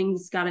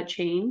 something's got to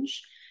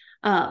change.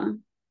 But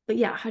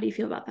yeah, how do you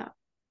feel about that?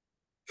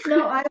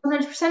 no, I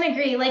 100%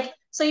 agree. Like,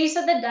 so you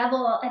said the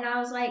devil, and I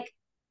was like,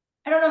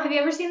 I don't know. Have you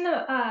ever seen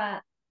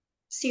the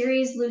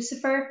series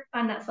Lucifer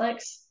on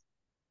Netflix?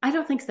 I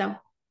don't think so.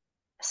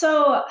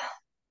 So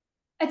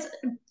it's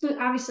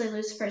obviously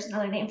Lucifer is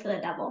another name for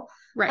the devil.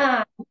 Right.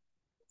 Um,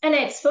 and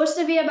it's supposed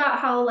to be about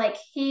how like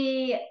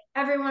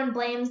everyone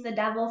blames the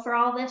devil for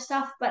all this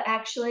stuff, but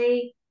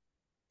actually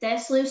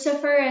this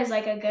Lucifer is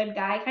like a good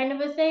guy kind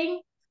of a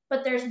thing.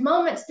 But there's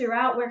moments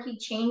throughout where he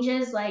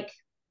changes, like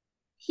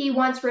he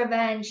wants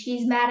revenge.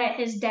 He's mad at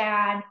his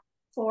dad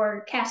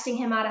for casting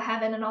him out of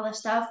heaven and all this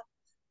stuff.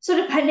 So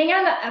depending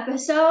on the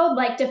episode,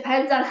 like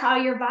depends on how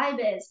your vibe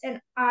is. And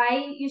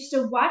I used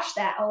to watch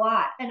that a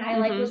lot and I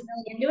like was Mm-hmm.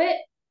 really into it.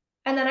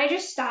 And then I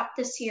just stopped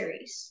the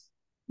series.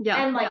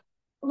 Yeah. And like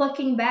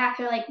looking back,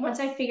 or like once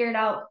I figured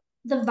out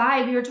the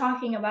vibe you were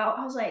talking about,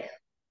 I was like,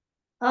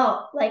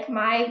 oh, like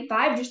my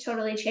vibe just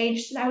totally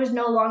changed. And I was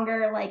no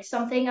longer like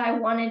something I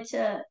wanted to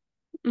have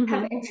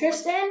Mm-hmm.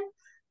 interest in.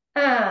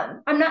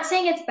 I'm not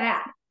saying it's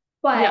bad,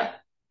 but Yeah.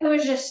 it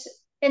was just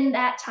in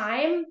that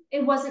time,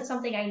 it wasn't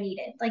something I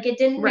needed. Like it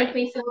didn't make Right.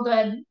 me feel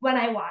good when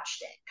I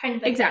watched it, kind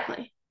of a thing.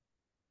 Exactly.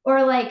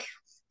 Or like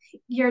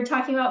you're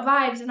talking about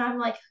vibes, and I'm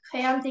like,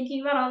 okay, I'm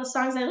thinking about all the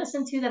songs I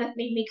listened to that have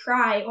made me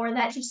cry, or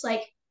that just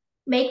like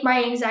make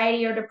my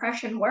anxiety or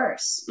depression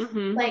worse.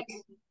 Mm-hmm. Like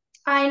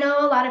I know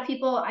a lot of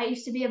people, I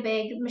used to be a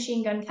big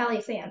Machine Gun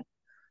Kelly fan.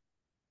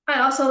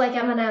 I also like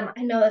Eminem.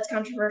 I know that's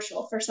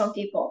controversial for some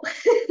people.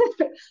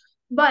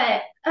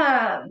 But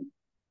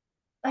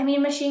I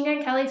mean, Machine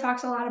Gun Kelly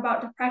talks a lot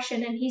about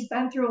depression and he's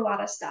been through a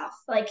lot of stuff.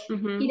 Like, he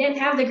Mm-hmm. didn't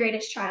have the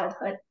greatest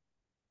childhood.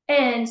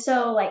 And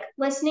so, like,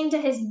 listening to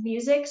his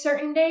music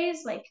certain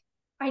days, like,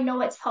 I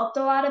know it's helped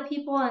a lot of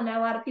people, and a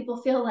lot of people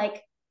feel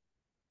like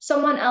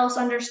someone else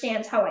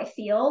understands how I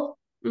feel.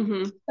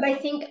 Mm-hmm. But I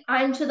think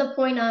I'm to the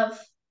point of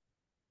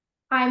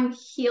I'm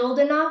healed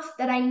enough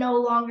that I no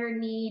longer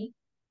need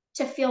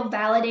to feel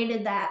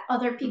validated that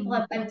other people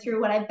Mm-hmm. have been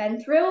through what I've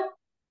been through.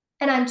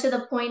 And I'm to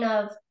the point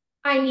of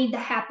I need the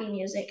happy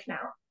music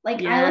now.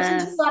 Like I listen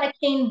to a Yes. lot of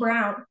Kane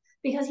Brown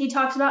because he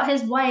talks about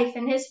his wife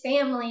and his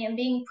family and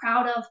being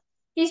proud of.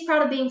 He's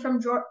proud of being from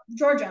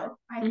Georgia.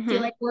 I feel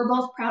Mm-hmm. like we're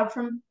both proud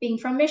from being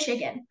from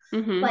Michigan.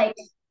 Mm-hmm. Like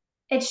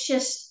it's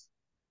just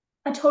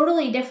a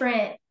totally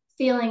different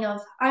feeling of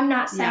I'm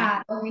not Yeah.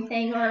 sad or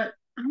anything or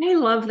I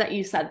love that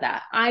you said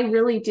that. I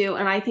really do.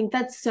 And I think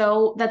that's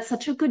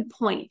such a good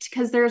point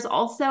because there's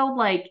also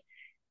like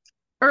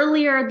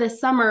earlier this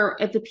summer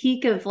at the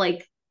peak of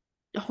like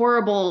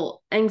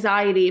horrible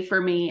anxiety for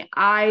me,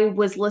 I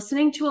was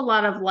listening to a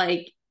lot of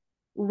like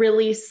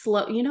really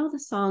slow, you know, the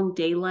song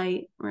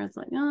Daylight, where it's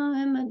like,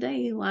 oh, in the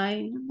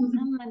daylight,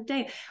 in the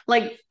day.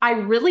 Like, I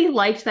really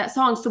liked that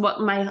song. So,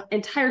 what my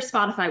entire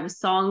Spotify was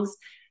songs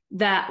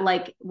that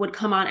like would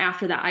come on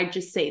after that. I'd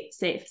just save,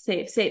 save,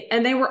 save, save.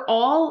 And they're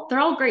all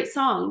great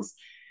songs,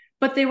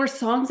 but they were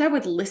songs I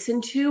would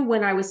listen to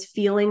when I was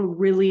feeling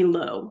really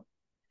low,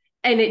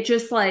 and it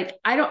just like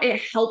I don't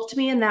it helped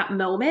me in that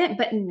moment,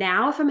 but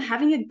now if I'm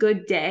having a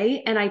good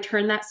day and I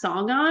turn that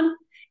song on,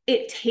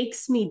 it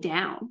takes me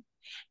down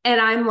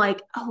and I'm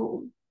like,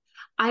 oh,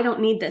 I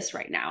don't need this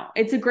right now.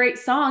 It's a great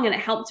song and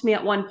it helped me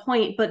at one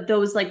point, but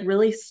those like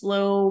really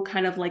slow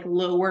kind of like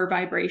lower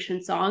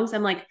vibration songs,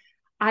 I'm like,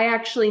 I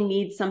actually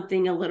need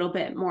something a little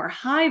bit more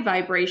high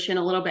vibration,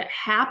 a little bit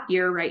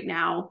happier right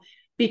now,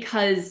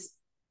 because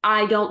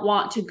I don't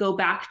want to go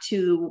back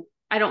to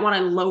I don't want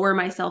to lower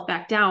myself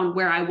back down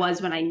where I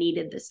was when I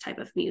needed this type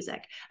of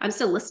music. I'm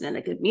still listening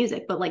to good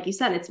music, but like you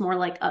said, it's more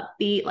like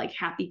upbeat, like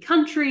happy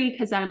country,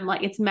 because I'm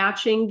like, it's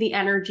matching the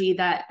energy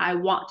that I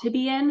want to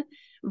be in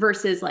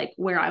versus like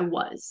where I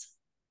was.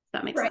 If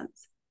that makes right,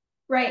 sense.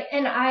 right.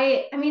 And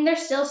I mean,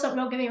 there's still some.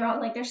 Don't get me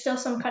wrong. Like, there's still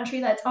some country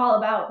that's all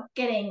about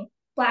getting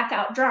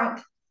blackout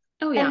drunk,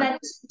 Oh and yeah.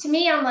 that's to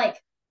me, I'm like,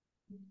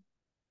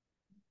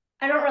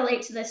 I don't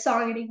relate to this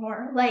song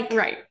anymore. Like,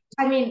 Right.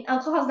 I mean,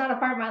 alcohol is not a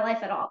part of my life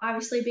at all.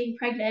 Obviously, being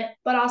pregnant,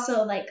 but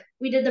also like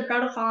we did the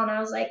protocol, and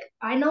I was like,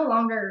 I no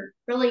longer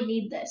really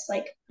need this.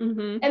 Like,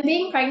 Mm-hmm. and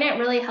being pregnant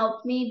really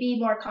helped me be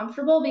more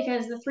comfortable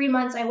because the 3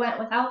 months I went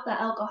without the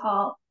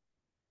alcohol,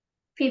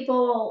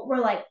 people were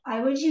like, why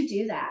would you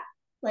do that?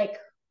 Like,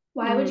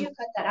 why would you Mm-hmm.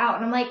 cut that out?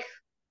 And I'm like,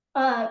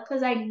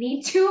 because I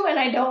need to, and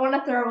I don't want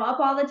to throw up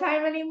all the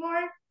time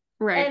anymore.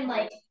 Right. And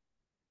like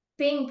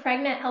being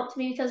pregnant helped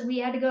me because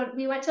we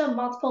went to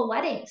multiple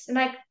weddings and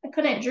I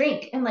couldn't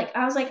drink. And like,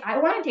 I was like, I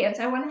want to dance.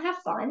 I want to have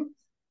fun.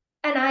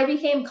 And I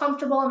became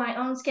comfortable in my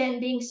own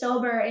skin being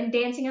sober and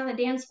dancing on the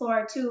dance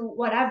floor to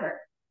whatever.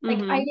 Like,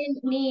 I Mm-hmm.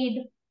 didn't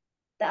need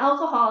the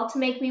alcohol to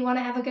make me want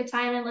to have a good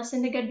time and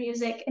listen to good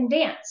music and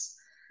dance.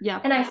 Yeah.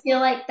 And I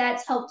feel like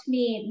that's helped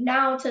me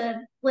now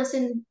to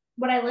listen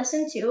what I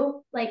listen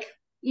to. Like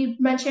you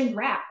mentioned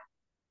rap.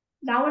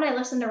 Now when I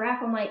listen to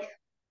rap, I'm like,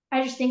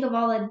 I just think of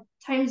all the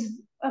times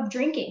of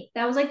drinking.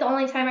 That was like the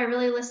only time I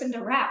really listened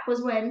to rap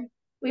was when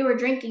we were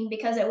drinking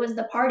because it was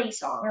the party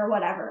song or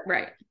whatever.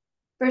 Right.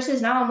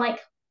 Versus now I'm like,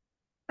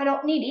 I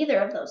don't need either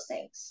of those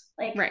things.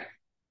 Like Right.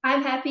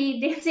 I'm happy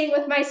dancing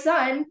with my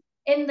son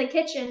in the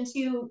kitchen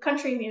to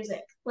country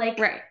music. Like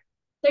Right.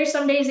 there's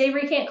some days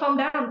Avery can't calm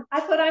down.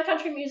 I put on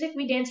country music,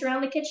 we dance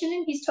around the kitchen,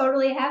 and he's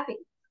totally happy.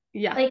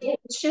 Yeah. Like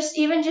it's just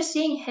even just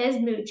seeing his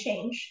mood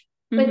change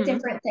with Mm-hmm.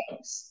 different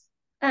things.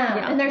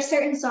 Yeah. And there's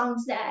certain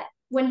songs that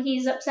when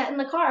he's upset in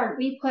the car,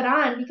 we put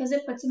on because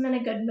it puts him in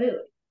a good mood.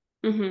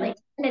 Mm-hmm. Like,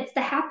 and it's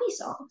the happy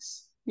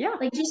songs. Yeah.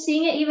 Like just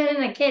seeing it even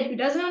in a kid who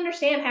doesn't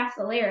understand half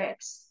the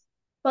lyrics,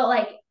 but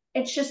like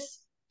it's just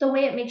the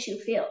way it makes you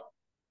feel.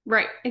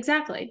 Right.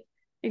 Exactly.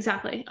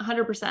 Exactly.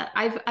 100%.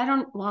 I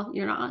don't, well,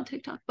 you're not on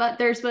TikTok, but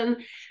there's been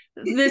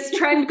this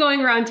trend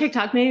going around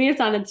TikTok. Maybe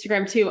it's on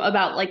Instagram too,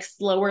 about like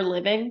slower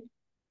living.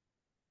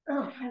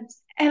 Oh,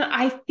 that's, And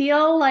I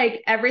feel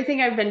like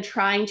everything I've been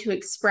trying to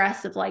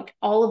express of like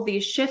all of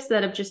these shifts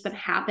that have just been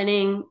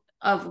happening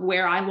of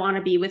where I want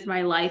to be with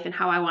my life and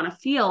how I want to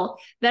feel,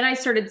 then I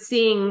started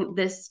seeing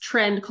this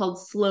trend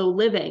called slow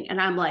living. And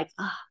I'm like,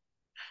 oh,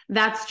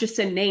 that's just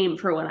a name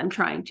for what I'm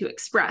trying to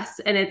express.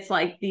 And it's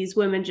like these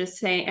women just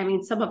say, I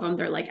mean, some of them,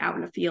 they're like out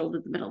in a field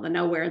in the middle of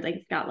nowhere.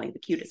 They've got like the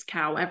cutest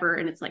cow ever.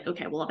 And it's like,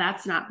 okay, well,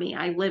 that's not me.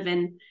 I live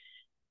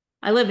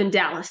in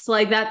Dallas.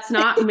 Like that's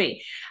not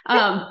me.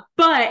 But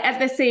at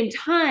the same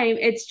time,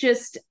 it's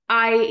just,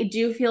 I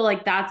do feel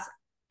like that's,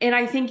 and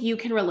I think you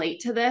can relate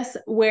to this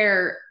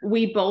where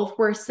we both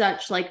were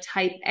such like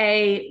type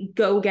A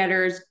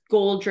go-getters,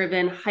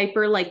 goal-driven,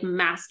 hyper like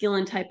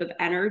masculine type of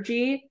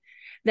energy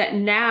that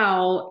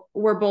now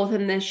we're both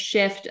in this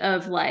shift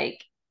of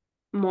like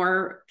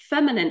more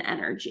feminine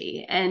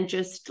energy and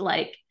just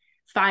like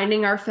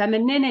finding our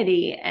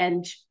femininity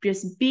and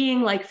just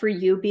being like for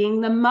you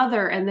being the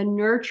mother and the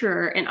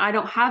nurturer. And I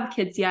don't have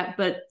kids yet,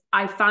 but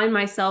I find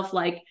myself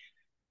like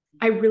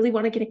I really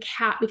want to get a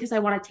cat because I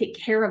want to take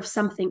care of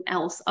something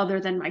else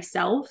other than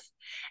myself.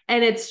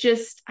 And it's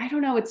just, I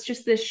don't know, it's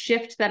just this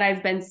shift that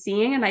I've been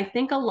seeing. And I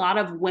think a lot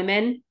of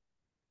women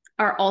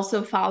are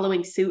also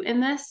following suit in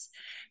this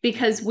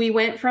because we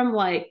went from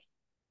like,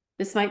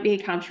 this might be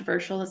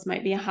controversial, this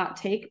might be a hot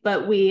take,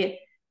 but we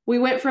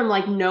went from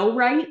like no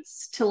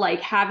rights to like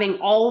having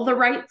all the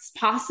rights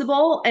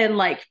possible and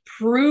like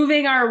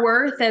proving our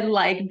worth and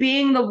like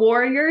being the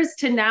warriors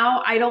to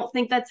now I don't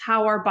think that's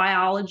how our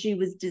biology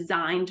was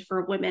designed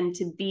for women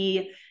to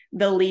be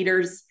the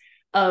leaders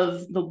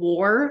of the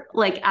war,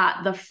 like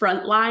at the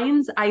front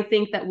lines. I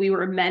think that we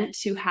were meant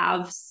to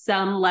have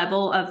some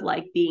level of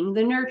like being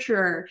the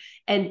nurturer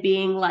and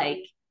being like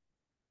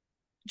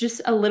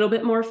just a little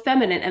bit more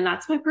feminine. And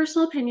that's my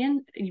personal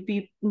opinion.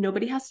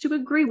 Nobody has to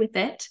agree with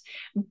it.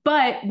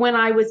 But when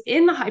I was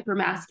in the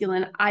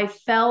hypermasculine, I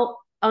felt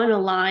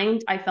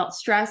unaligned. I felt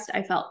stressed.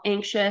 I felt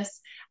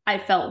anxious. I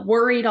felt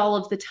worried all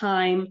of the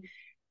time.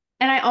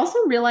 And I also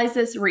realized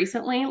this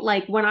recently,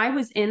 like when I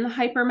was in the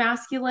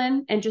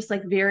hypermasculine and just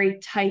like very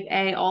type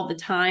A all the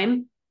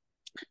time,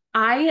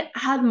 I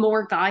had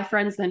more guy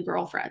friends than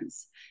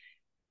girlfriends.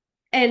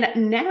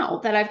 And now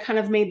that I've kind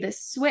of made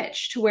this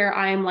switch to where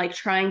I'm like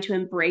trying to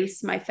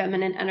embrace my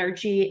feminine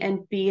energy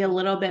and be a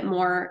little bit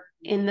more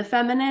in the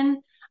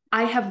feminine,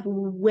 I have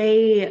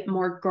way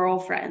more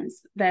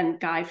girlfriends than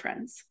guy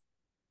friends.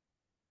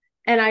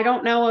 And I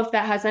don't know if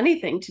that has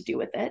anything to do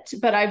with it,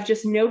 but I've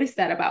just noticed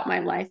that about my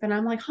life. And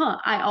I'm like, huh,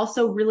 I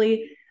also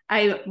really,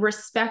 I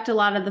respect a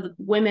lot of the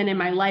women in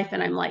my life.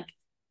 And I'm like,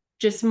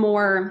 just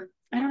more,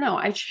 I don't know,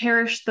 I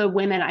cherish the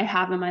women I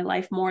have in my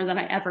life more than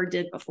I ever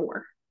did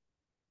before.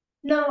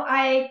 no,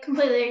 I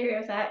completely agree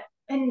with that.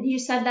 And you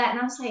said that, and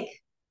I was like,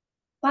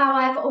 wow,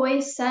 I've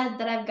always said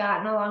that I've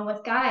gotten along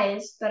with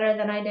guys better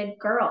than I did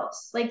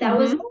girls. Like that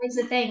was Mm-hmm. always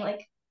the thing.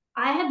 Like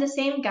I had the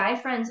same guy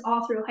friends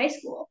all through high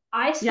school.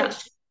 I Yeah.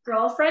 switched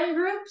girlfriend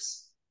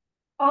groups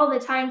all the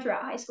time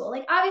throughout high school.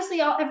 Like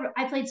obviously,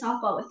 I played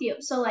softball with you,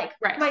 so like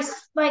Right.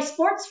 my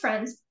sports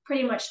friends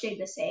pretty much stayed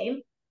the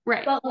same.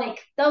 Right. But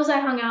like those I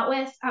hung out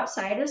with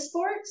outside of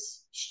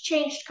sports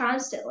changed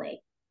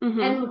constantly.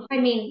 Mm-hmm.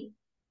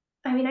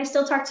 And I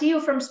still talk to you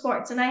from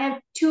sports, and I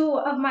have two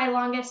of my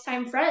longest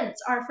time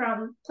friends are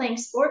from playing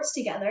sports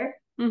together.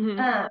 Mm-hmm.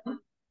 Um,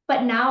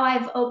 but now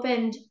I've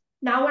opened.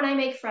 Now when I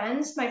make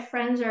friends, my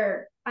friends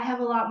are. I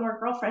have a lot more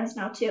girlfriends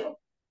now too,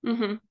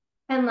 Mm-hmm.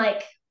 and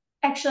like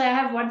actually, I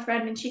have one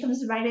friend, and she comes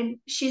to mind, and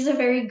she's a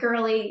very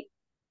girly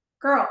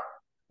girl.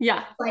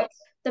 Yeah. Like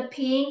the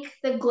pink,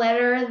 the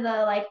glitter,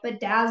 the like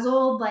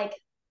bedazzled, like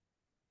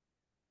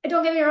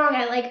don't get me wrong,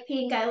 I like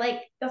pink. I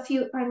like a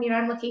few. I mean,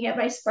 I'm looking at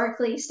my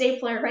sparkly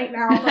stapler right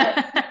now, but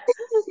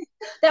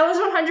that was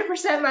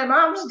 100% my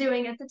mom's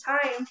doing at the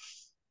time.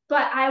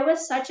 But I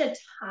was such a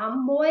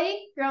tomboy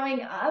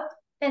growing up.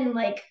 And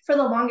like for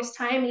the longest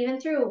time,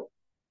 even through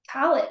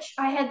college,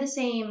 I had the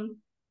same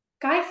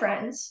guy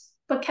friends,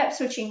 but kept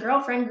switching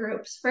girlfriend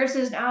groups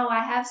versus now I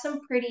have some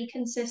pretty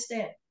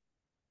consistent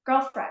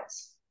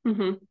girlfriends.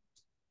 Mm-hmm.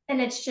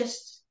 And it's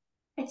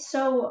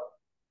so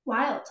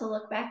wild to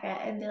look back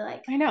at and be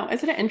like, I know.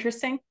 Isn't it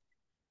interesting?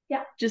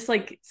 yeah, Just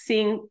like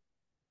seeing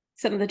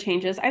some of the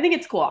changes. I think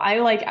it's cool.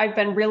 I've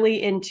been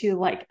really into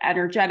like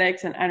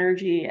energetics and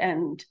energy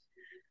and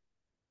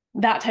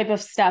that type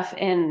of stuff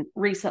in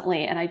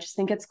recently. And I just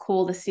think it's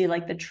cool to see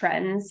like the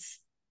trends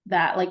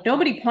that like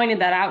nobody pointed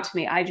that out to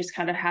me. I just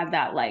kind of had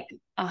that like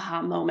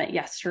aha moment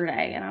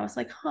yesterday. And I was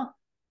like, huh,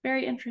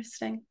 very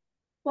interesting.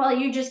 well,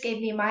 you just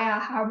gave me my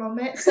aha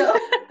moment. So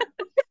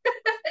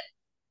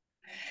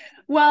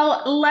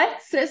Well,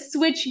 let's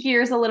switch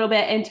gears a little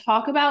bit and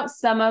talk about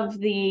some of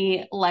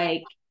the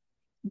like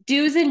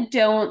do's and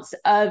don'ts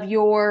of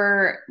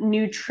your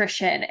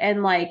nutrition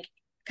and like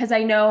because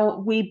I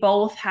know we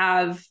both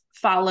have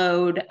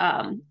followed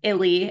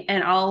Illy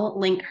and I'll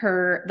link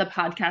her the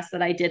podcast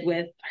that I did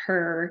with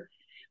her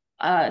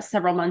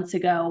several months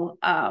ago,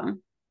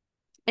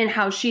 and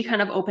how she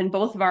kind of opened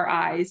both of our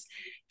eyes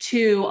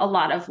to a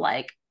lot of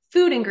like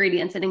food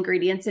ingredients and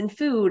ingredients in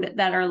food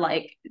that are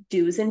like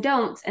do's and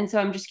don'ts. And so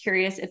I'm just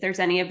curious if there's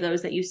any of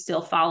those that you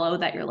still follow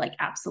that you're like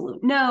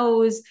absolute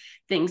no's,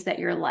 things that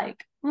you're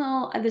like,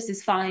 well, this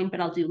is fine,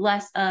 but I'll do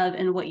less of,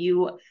 and what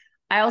you,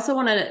 I also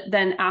want to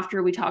then,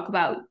 after we talk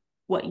about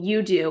what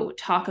you do,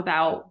 talk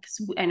about,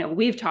 because I know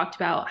we've talked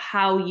about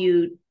how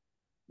you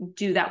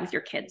do that with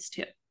your kids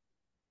too.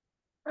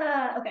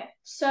 Okay.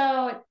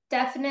 So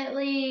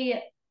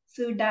definitely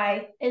food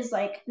dye is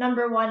like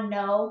number one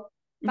no.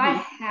 If I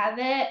Mm-hmm. have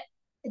it,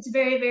 it's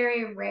very,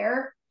 very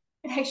rare.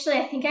 And actually,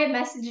 I think I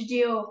messaged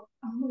you.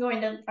 I'm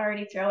going to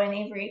already throw in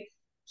Avery.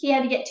 He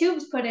had to get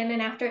tubes put in,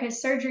 and after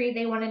his surgery,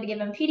 they wanted to give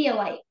him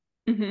Pedialyte.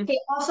 Mm-hmm. Okay,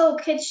 also,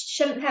 kids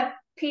shouldn't have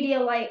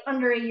Pedialyte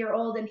under a year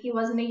old, and he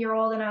wasn't a year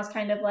old, and I was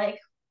kind of like,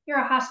 you're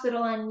a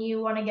hospital and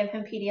you want to give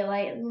him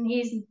Pedialyte, and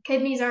his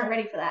kidneys aren't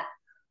ready for that.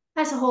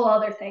 That's a whole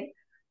other thing.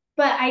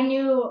 But I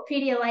knew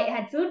Pedialyte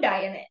had food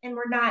dye in it, and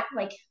we're not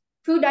like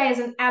food dye is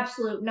an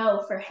absolute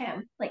no for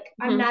him. Like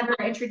I'm Mm-hmm. never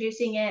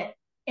introducing it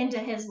into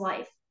his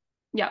life.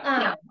 Yeah.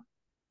 Yeah.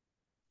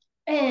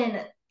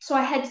 And so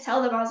I had to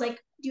tell them, I was like,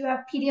 do you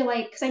have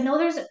Pedialyte? Because I know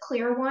there's a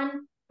clear one,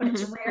 but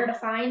it's Mm-hmm. rare to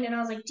find. And I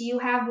was like, do you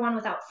have one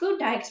without food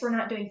dye? Because we're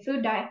not doing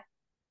food dye.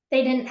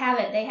 They didn't have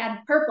it. They had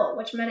purple,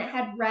 which meant it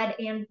had red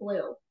and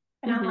blue.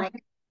 And I'm Mm-hmm.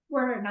 like,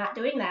 we're not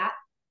doing that.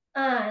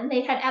 And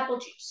they had apple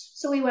juice.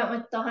 So we went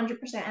with the 100%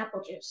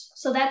 apple juice.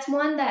 So that's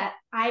one that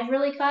I've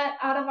really cut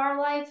out of our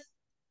life.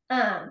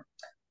 Um,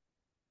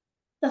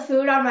 the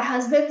food on my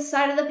husband's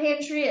side of the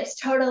pantry is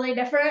totally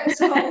different.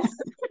 So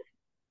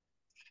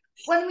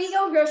when we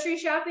go grocery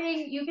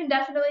shopping, you can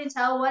definitely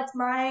tell what's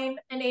mine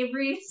and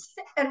Avery's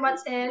and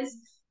what's his.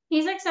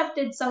 He's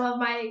accepted some of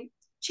my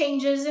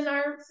changes in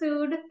our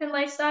food and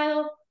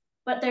lifestyle,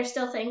 but there's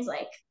still things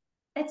like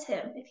it's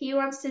him. If he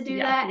wants to do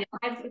Yeah. that,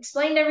 I've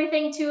explained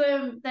everything to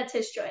him. That's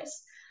his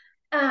choice.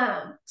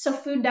 So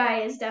food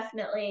dye is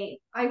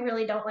definitely, I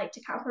really don't like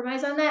to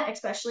compromise on that,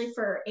 especially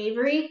for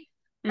Avery.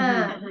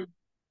 Mm-hmm.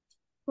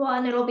 Well,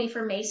 and it'll be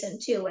for Mason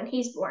too when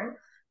he's born.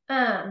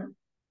 Um,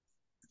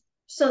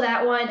 so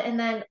that one, and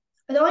then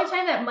the only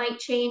time that might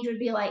change would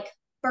be like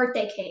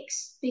birthday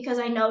cakes because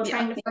I know Yeah.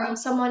 trying to find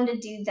someone to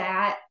do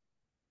that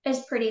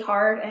is pretty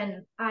hard,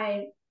 and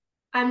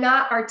I'm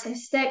not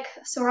artistic,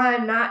 so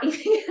I'm not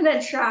even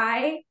gonna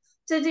try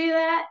to do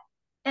that.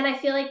 And I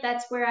feel like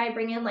that's where I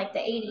bring in like the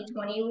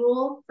 80-20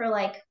 rule for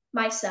like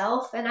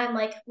myself. And I'm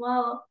like,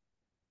 well,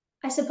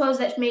 I suppose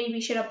that maybe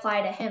should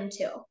apply to him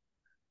too.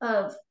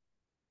 Of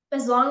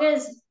as long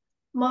as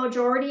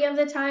majority of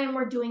the time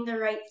we're doing the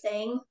right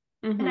thing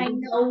and I Mm-hmm.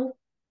 know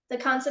the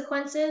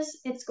consequences,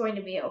 it's going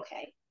to be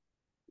okay.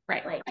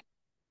 Right. Like,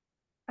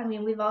 I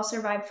mean, we've all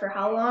survived for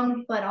how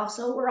long, but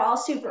also we're all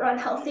super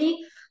unhealthy.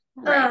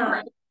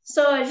 Right.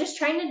 So I'm just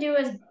trying to do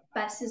as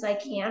best as I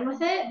can with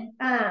it.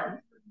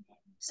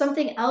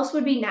 Something else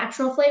would be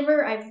natural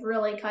flavor. I've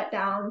really cut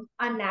down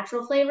on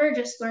natural flavor,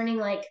 just learning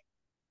like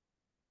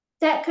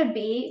that could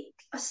be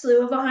a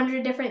slew of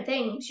 100 different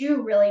things.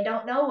 You really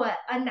don't know what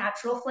a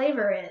natural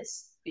flavor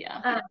is.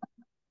 Yeah.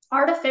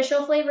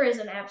 Artificial flavor is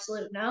an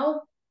absolute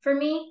no for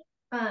me.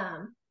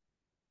 Um,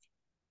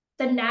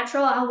 the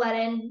natural I'll let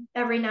in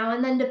every now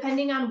and then,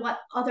 depending on what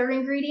other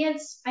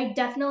ingredients. I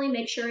definitely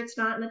make sure it's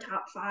not in the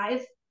top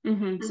 5.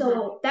 Mm-hmm.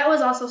 So that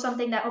was also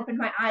something that opened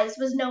my eyes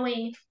was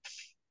knowing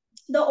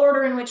the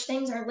order in which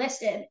things are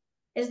listed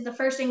is the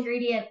first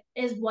ingredient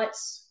is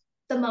what's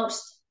the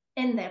most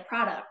in the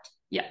product.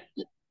 Yeah.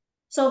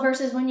 So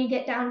versus when you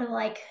get down to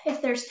like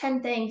if there's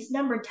 10 things,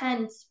 number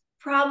 10's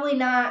probably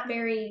not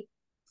very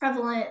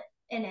prevalent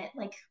in it.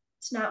 Like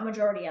it's not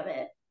majority of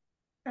it.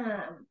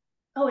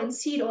 Oh, and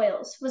seed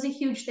oils was a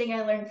huge thing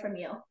I learned from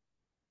you.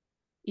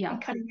 Yeah.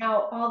 And cutting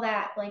out all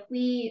that. Like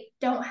we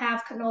don't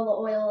have canola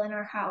oil in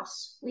our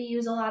house. We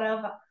use a lot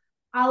of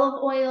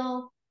olive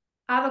oil,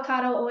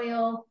 avocado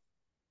oil,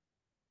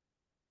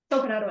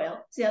 coconut oil.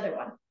 It's the other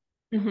one.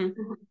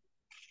 Mm-hmm.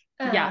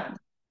 Yeah. Um,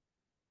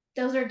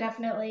 those are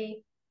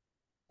definitely.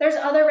 There's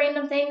other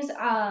random things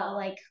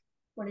like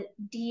what it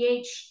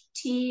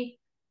DHT,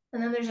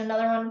 and then there's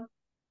another one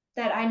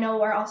that I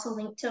know are also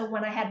linked to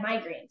when I had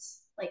migraines,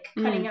 like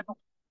cutting out. I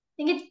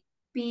think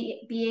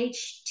it's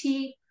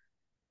BHT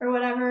or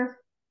whatever.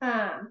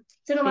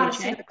 It's in a lot of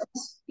BHA.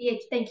 cereals.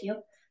 Thank you.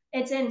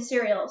 It's in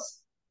cereals.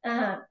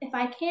 If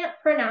I can't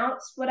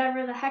pronounce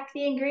whatever the heck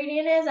the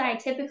ingredient is, I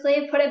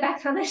typically put it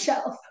back on the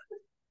shelf.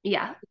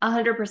 Yeah,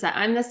 100%.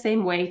 I'm the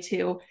same way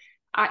too.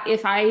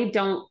 If I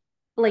don't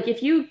like,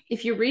 if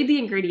you read the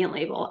ingredient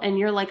label and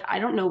you're like, I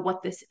don't know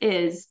what this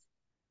is,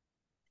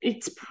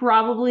 it's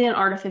probably an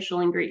artificial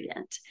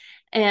ingredient.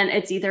 And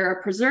it's either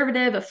a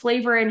preservative, a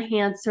flavor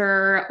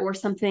enhancer, or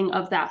something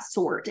of that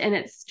sort. And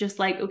it's just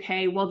like,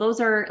 okay, well,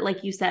 those are,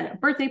 like you said,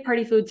 birthday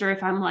party foods, or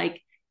if I'm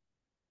like,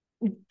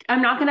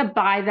 I'm not going to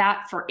buy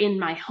that for in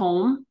my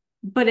home.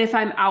 But if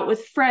I'm out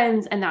with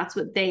friends and that's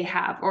what they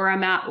have, or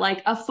I'm at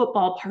like a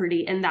football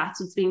party and that's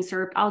what's being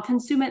served, I'll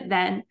consume it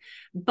then.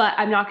 But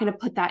I'm not going to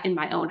put that in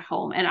my own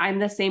home. And I'm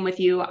the same with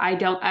you. I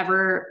don't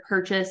ever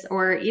purchase,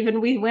 or even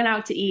we went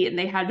out to eat and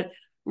they had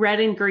red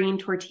and green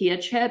tortilla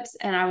chips.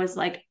 And I was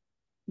like,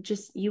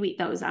 just you eat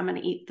those. I'm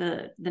going to eat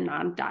the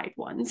non-dyed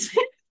ones.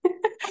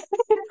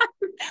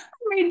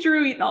 I made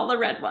Drew eat all the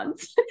red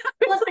ones.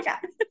 I was like,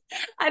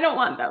 I don't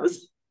want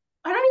those.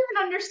 I don't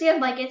even understand.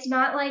 Like, it's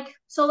not like,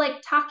 so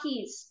like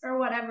Takis or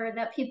whatever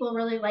that people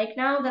really like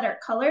now that are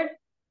colored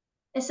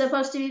is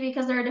supposed to be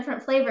because they're a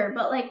different flavor.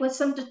 But like with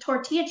some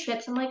tortilla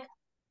chips, I'm like,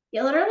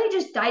 you literally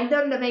just dyed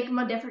them to make them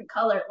a different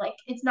color. Like,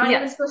 it's not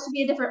even Yes. supposed to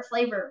be a different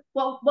flavor.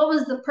 What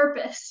was the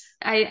purpose?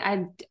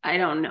 I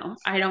don't know.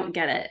 I don't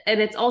get it.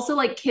 And it's also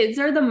like kids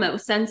are the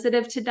most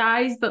sensitive to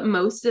dyes, but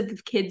most of the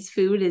kids'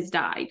 food is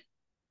dyed.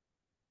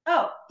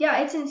 Oh, yeah,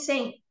 it's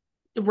insane.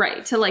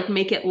 Right. To like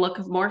make it look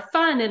more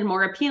fun and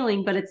more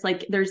appealing. But it's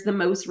like there's the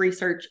most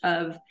research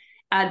of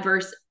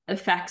adverse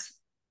effects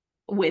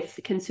with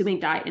consuming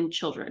dye in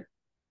children.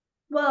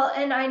 Well,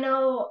 and I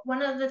know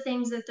one of the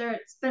things that there's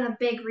been a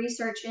big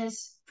research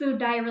is food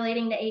dye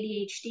relating to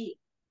ADHD.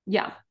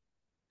 Yeah.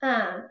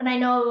 And I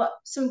know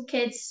some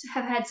kids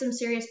have had some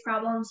serious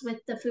problems with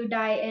the food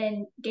dye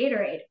in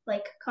Gatorade,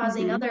 like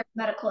causing Mm-hmm. other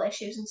medical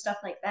issues and stuff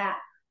like that.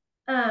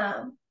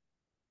 Um,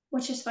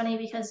 which is funny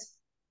because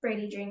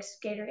Brady drinks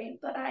Gatorade,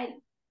 but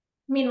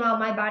meanwhile,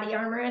 my body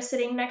armor is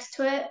sitting next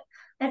to it.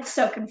 That's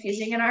so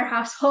confusing in our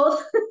household.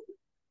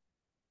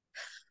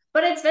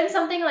 But it's been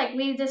something like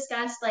we've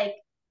discussed, like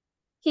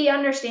he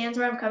understands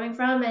where I'm coming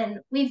from, and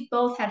we've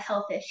both had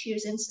health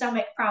issues and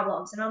stomach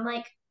problems. And I'm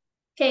like,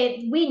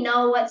 okay, we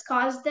know what's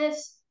caused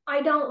this.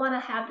 I don't want to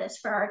have this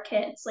for our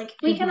kids. Like, if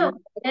we can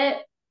avoid Mm-hmm. it,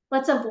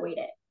 let's avoid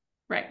it.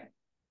 Right.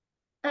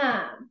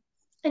 Um,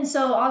 and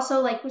so also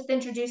like with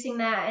introducing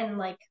that and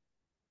like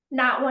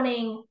not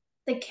wanting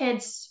the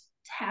kids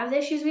to have the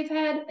issues we've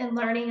had and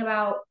learning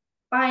about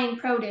buying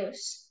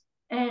produce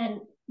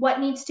and what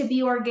needs to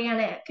be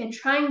organic and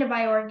trying to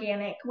buy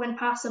organic when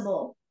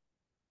possible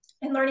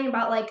and learning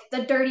about like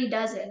the dirty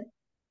dozen.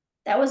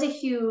 That was a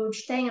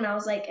huge thing. And I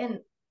was like, and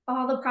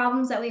all the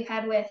problems that we've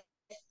had with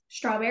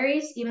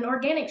strawberries, even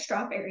organic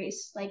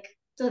strawberries, like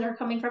that are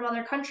coming from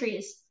other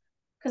countries.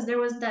 Because there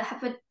was the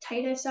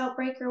hepatitis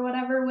outbreak or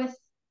whatever with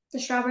the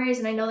strawberries.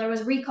 And I know there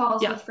was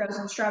recalls Yeah. with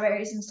frozen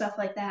strawberries and stuff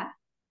like that.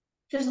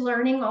 Just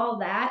learning all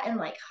that and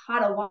like how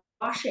to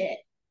wash it.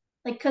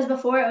 Like, because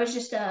before it was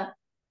just a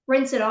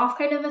rinse it off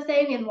kind of a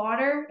thing in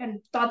water and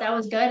thought that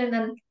was good. And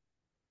then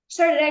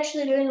started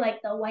actually doing like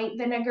the white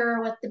vinegar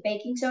with the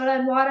baking soda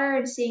and water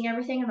and seeing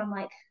everything. And I'm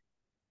like,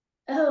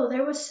 oh,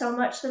 there was so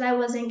much that I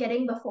wasn't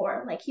getting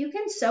before. Like, you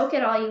can soak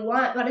it all you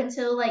want, but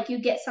until like you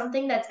get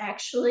something that's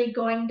actually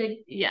going to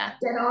Yeah.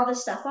 get all the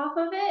stuff off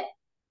of it.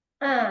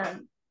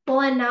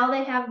 Well, and now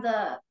they have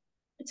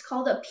it's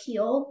called a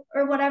peel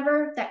or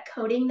whatever, that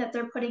coating that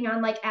they're putting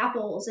on like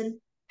apples and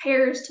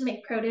pears to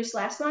make produce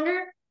last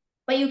longer,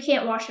 but you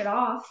can't wash it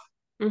off.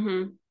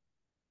 Mm-hmm.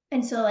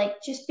 And so, like,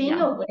 just being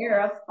Yeah.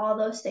 aware of all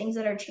those things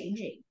that are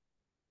changing.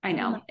 I And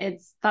know.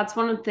 That's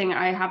one thing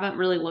I haven't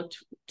really looked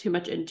too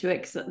much into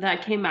it because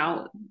that came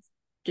out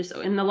just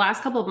in the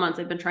last couple of months.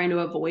 I've been trying to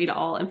avoid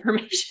all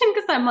information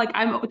because I'm like,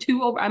 I'm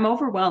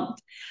overwhelmed.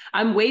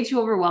 I'm way too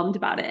overwhelmed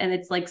about it. And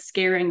it's like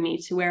scaring me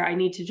to where I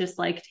need to just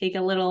like take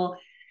a little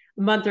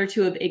month or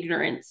two of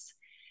ignorance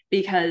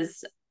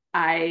because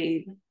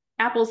I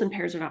apples and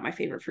pears are not my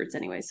favorite fruits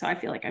anyway. So I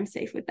feel like I'm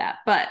safe with that.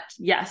 But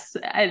yes,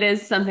 it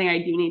is something I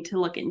do need to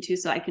look into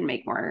so I can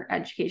make more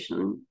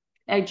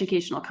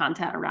educational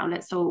content around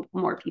it so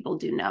more people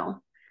do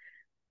know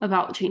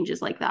about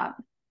changes like that.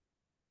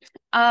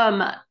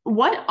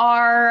 What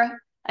are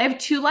I have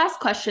two last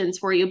questions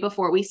for you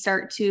before we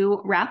start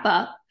to wrap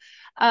up.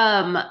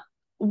 Um,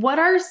 what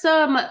are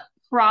some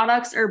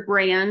products or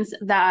brands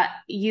that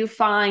you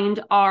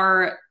find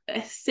are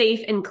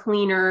safe and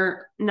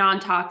cleaner,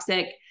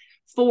 non-toxic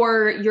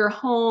for your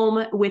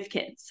home with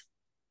kids?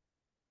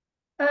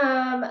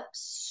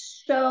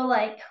 so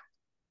like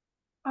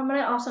I'm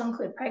gonna also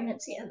include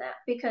pregnancy in that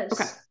Okay.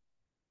 because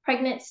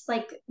pregnant,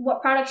 like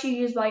what products you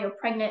use while you're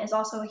pregnant is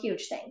also a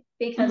huge thing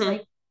because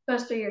like Mm-hmm. it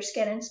goes through your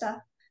skin and stuff.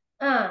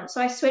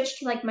 So I switched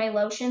to like my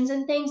lotions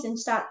and things and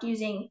stopped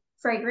using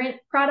fragrant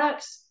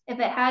products. If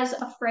it has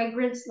a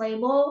fragrance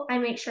label, I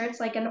make sure it's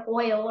like an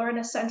oil or an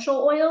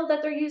essential oil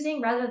that they're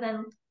using rather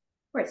than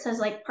where it says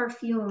like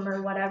perfume or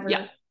Yeah. whatever.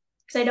 Because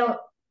I don't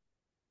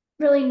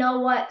really know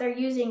what they're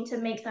using to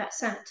make that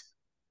scent.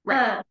 Right.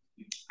 Uh,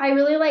 I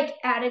really like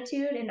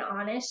Attitude and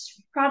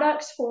Honest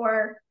products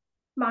for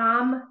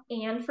mom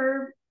and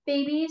for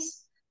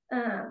babies.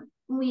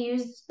 We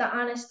use the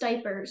Honest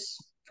diapers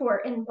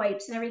for and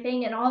wipes and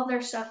everything, and all of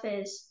their stuff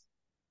is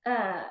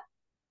uh,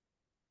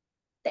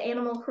 the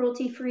animal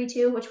cruelty free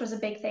too, which was a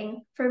big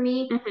thing for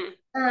me.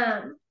 Mm-hmm.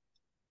 Um,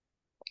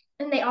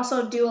 and they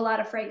also do a lot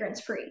of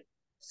fragrance free.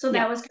 So that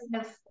Yeah. was kind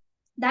of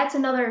that's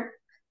another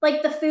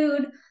like the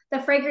food,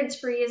 the fragrance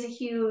free is a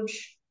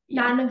huge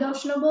Yeah.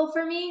 non-negotiable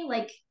for me.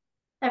 Like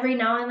every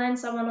now and then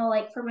someone will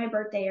like for my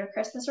birthday or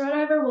Christmas or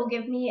whatever will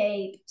give me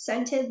a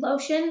scented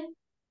lotion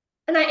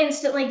and I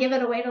instantly give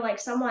it away to like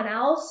someone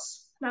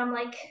else. And I'm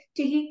like,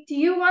 do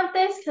you want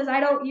this? Because I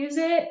don't use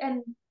it.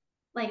 And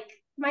like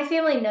my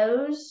family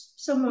knows,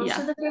 so most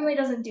Yeah. of the family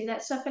doesn't do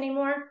that stuff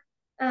anymore.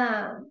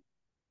 That's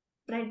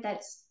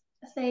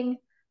a thing.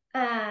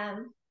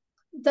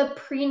 The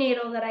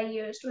prenatal that I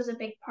used was a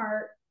big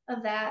part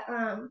of that.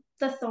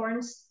 The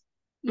Thorns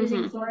using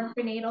Mm-hmm. Thorn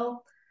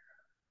prenatal.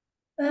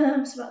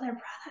 Some other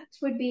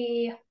products would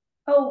be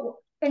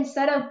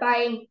instead of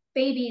buying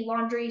baby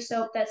laundry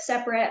soap that's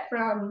separate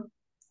from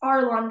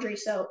our laundry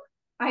soap,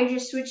 I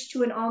just switched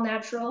to an all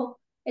natural.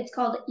 It's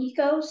called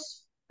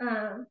Ecos.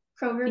 Kroger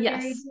carried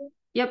Yes. it.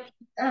 Yep.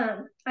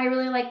 I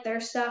really like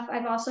their stuff.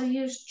 I've also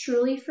used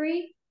Truly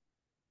Free,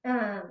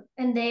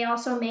 and they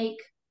also make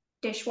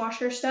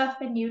dishwasher stuff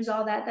and use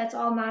all that. That's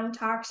all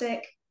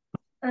non-toxic.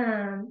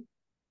 Um,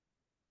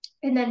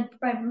 and then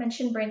I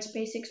mentioned Branch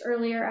Basics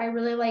earlier. I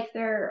really like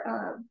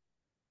their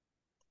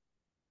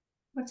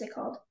what's it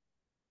called?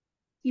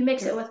 You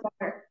mix it Their, with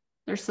water.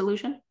 their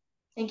solution.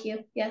 Thank you.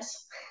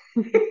 Yes.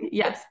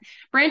 Yes.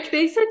 Branch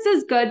Basics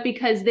is good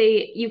because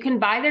you can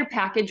buy their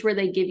package where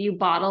they give you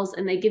bottles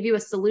and they give you a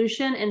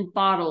solution in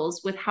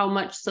bottles with how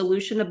much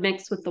solution to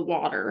mix with the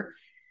water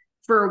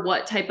for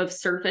what type of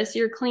surface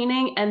you're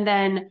cleaning. And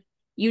then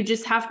you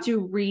just have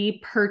to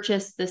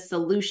repurchase the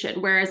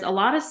solution. Whereas a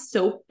lot of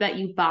soap that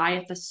you buy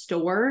at the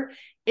store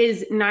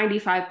is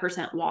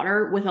 95%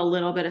 water with a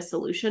little bit of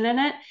solution in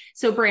it.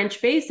 So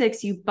Branch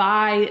Basics, you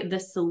buy the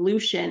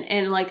solution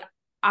and like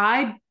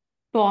I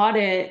bought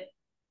it.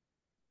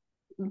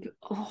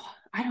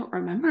 I don't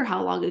remember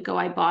how long ago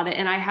I bought it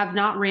and I have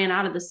not ran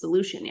out of the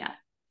solution yet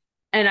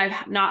and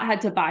I've not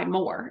had to buy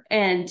more.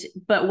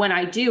 But when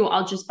I do,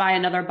 I'll just buy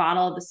another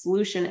bottle of the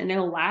solution and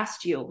it'll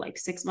last you like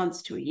 6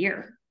 months to a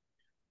year.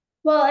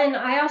 Well,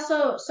 and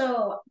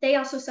so they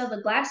also sell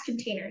the glass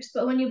containers,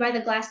 but when you buy the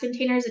glass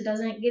containers, it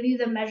doesn't give you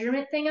the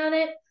measurement thing on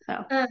it.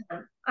 Oh, Um,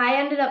 I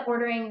ended up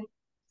ordering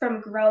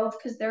from Grove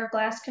because their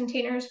glass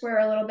containers were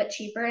a little bit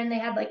cheaper and they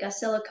had like a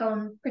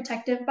silicone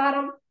protective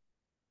bottom.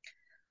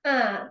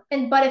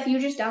 But if you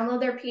just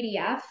download their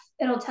PDF,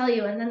 it'll tell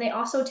you, and then they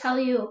also tell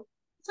you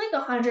it's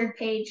like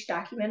 100-page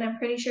document, I'm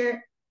pretty sure.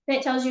 And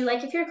it tells you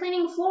like if you're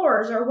cleaning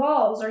floors or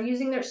walls or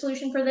using their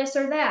solution for this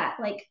or that,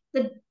 like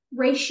the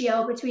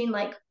ratio between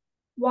like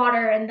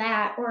water and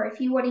that, or if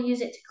you want to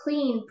use it to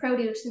clean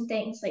produce and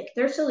things, like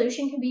their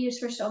solution can be used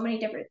for so many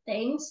different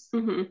things.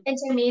 mm-hmm. And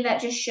to me, that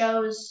just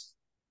shows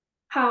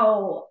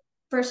how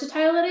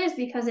versatile it is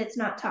because it's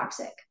not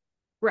toxic.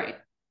 Right. And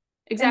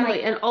like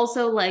Exactly. And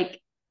also like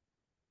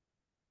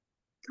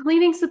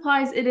cleaning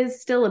supplies, it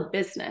is still a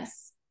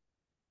business.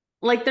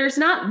 Like there's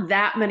not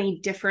that many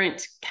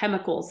different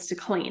chemicals to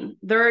clean.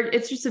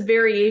 It's just a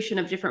variation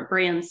of different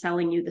brands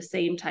selling you the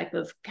same type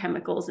of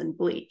chemicals and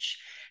bleach.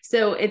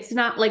 So it's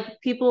not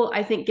like people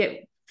I think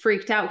get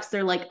freaked out because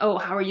they're like, oh,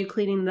 how are you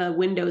cleaning the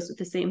windows with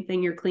the same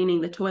thing you're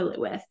cleaning the toilet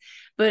with?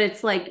 But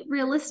it's like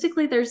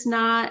realistically, there's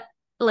not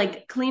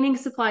like cleaning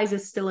supplies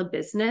is still a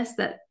business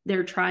that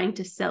they're trying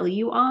to sell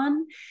you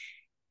on.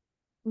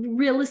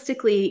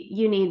 Realistically,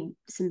 you need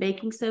some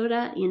baking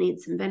soda, you need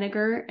some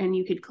vinegar, and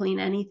you could clean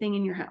anything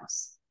in your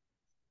house.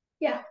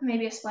 yeah,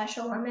 maybe a splash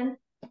of lemon.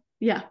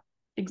 Yeah,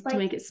 to Like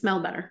make it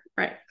smell better.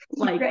 Right.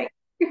 Like right.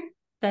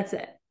 that's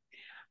it.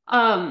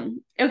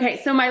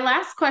 Okay, so my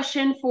last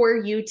question for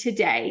you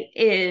today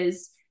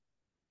is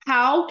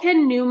how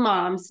can new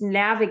moms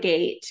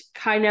navigate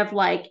kind of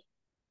like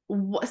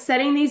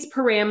setting these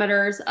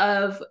parameters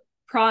of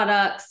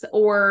products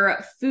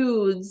or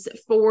foods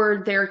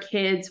for their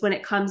kids when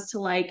it comes to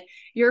like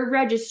your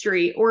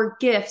registry or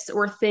gifts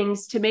or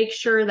things to make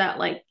sure that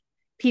like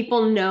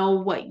people know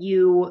what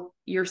your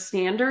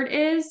standard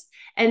is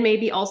and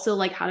maybe also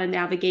like how to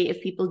navigate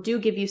if people do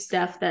give you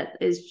stuff that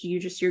is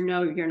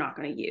you're not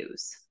going to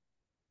use.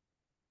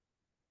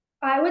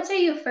 I would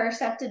say you first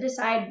have to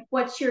decide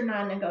what's your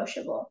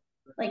non-negotiable.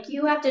 Like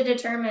you have to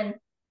determine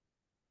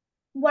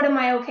what am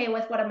I okay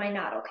with, what am I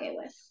not okay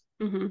with.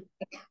 Mm-hmm.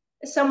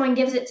 If someone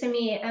gives it to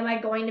me, am I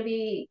going to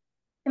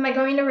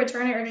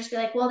return it or just be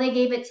like, well, they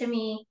gave it to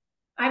me,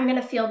 I'm going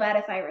to feel bad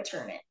if I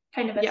return it,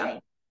 kind of a Yeah. thing.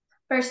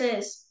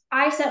 Versus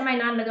I set my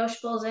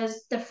non-negotiables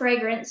as the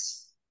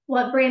fragrance,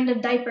 what brand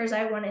of diapers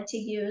I wanted to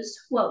use,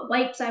 what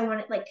wipes I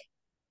wanted. Like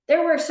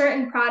there were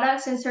certain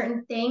products and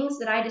certain things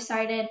that I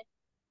decided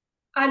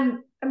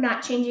I'm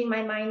not changing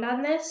my mind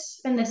on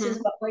this, and this is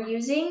Mm-hmm. what we're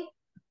using.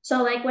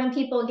 So like when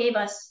people gave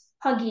us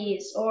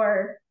Huggies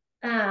or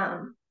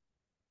um,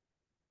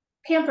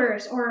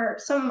 Pampers or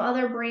some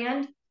other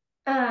brand,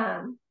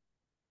 um,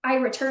 I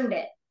returned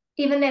it.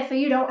 Even if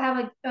you don't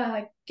have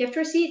a gift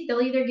receipt,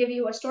 they'll either give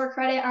you a store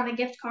credit on a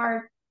gift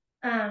card.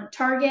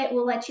 Target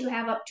will let you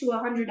have up to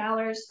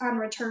 $100 on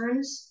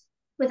returns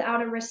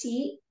without a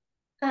receipt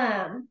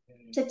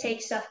to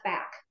take stuff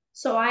back.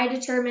 So I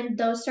determined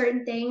those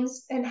certain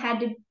things and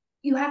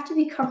you have to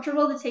be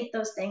comfortable to take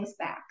those things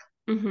back.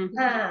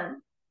 Mm-hmm.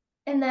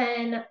 And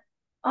then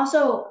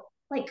also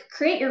like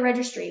create your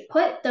registry,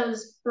 put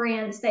those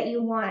brands that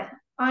you want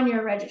on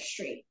your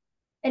registry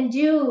and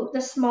do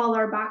the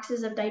smaller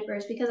boxes of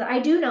diapers because I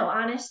do know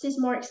Honest is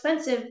more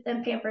expensive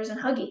than Pampers and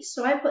Huggies.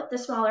 So I put the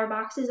smaller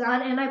boxes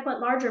on and I put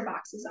larger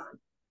boxes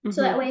on.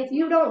 So that Mm-hmm. way, if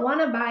you don't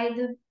want to buy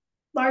the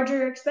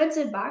larger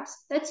expensive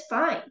box, that's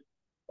fine.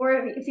 Or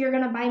if you're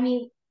going to buy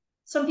me,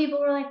 some people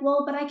were like,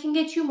 well, but I can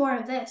get you more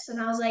of this. And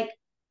I was like,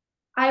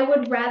 I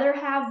would rather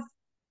have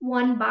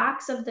one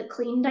box of the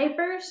clean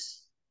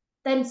diapers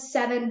than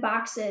 7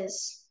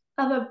 boxes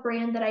of a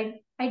brand that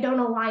I don't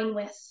align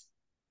with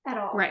at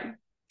all. Right.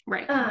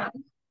 Right. Um,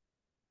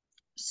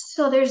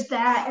 so there's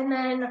that. And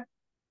then,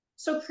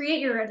 so create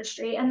your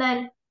registry. And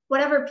then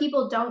whatever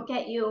people don't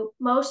get you,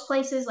 most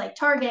places like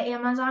Target,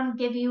 Amazon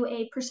give you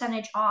a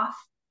percentage off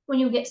when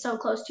you get so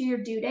close to your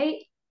due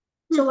date.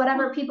 So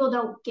whatever people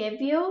don't give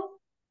you,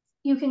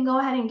 you can go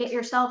ahead and get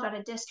yourself at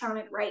a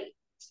discounted rate.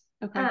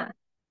 Okay. Uh,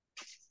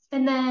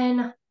 and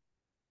then,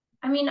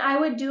 I mean, I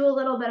would do a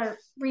little bit of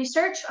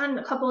research on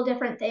a couple of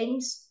different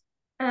things.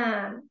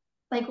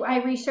 Like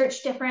I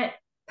researched different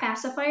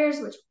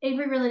pacifiers, which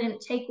Avery really didn't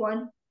take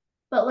one,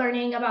 but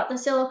learning about the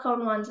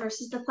silicone ones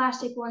versus the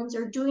plastic ones,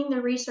 or doing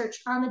the research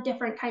on the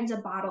different kinds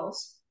of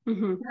bottles.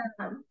 Mm-hmm.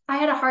 I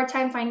had a hard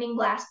time finding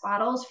glass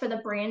bottles for the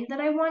brand that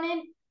I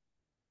wanted,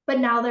 but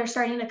now they're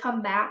starting to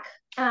come back.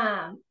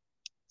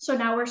 So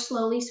now we're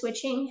slowly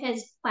switching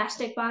his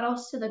plastic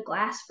bottles to the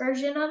glass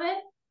version of it.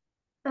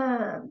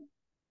 Um,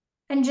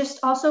 and just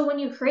also when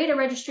you create a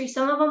registry,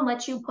 some of them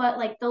let you put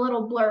like the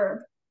little blurb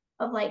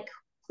of like,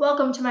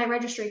 welcome to my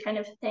registry kind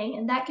of thing.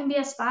 And that can be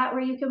a spot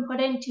where you can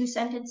put in 2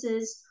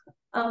 sentences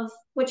of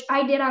which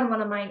I did on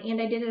one of mine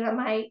and I did it on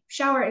my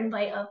shower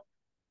invite of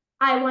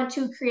I want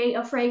to create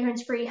a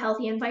fragrance free,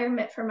 healthy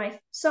environment for my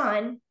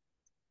son.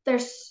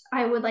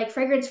 I would like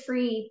fragrance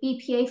free,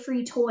 BPA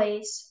free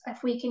toys.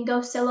 If we can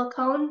go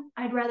silicone,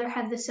 I'd rather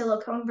have the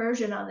silicone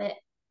version of it.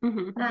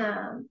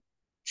 Mm-hmm.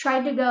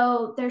 Tried to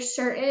go, there's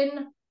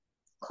certain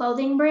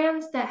clothing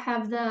brands that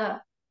have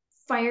the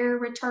fire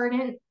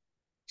retardant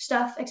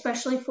stuff,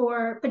 especially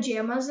for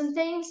pajamas and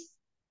things.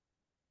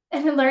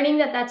 And then learning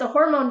that that's a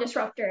hormone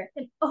disruptor.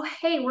 And oh,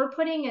 hey, we're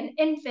putting an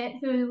infant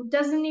who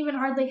doesn't even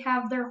hardly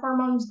have their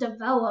hormones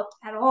developed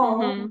at all.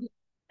 Mm-hmm.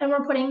 And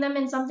we're putting them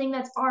in something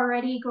that's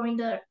already going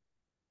to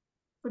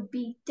would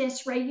be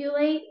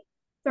dysregulate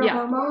their Yeah.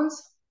 hormones.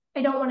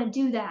 I don't want to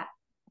do that.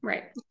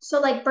 Right.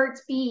 So like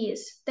Burt's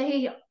Bees,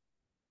 they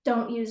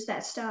don't use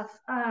that stuff.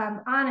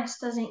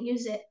 Honest doesn't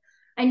use it.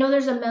 I know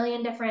there's a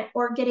million different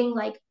or getting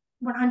like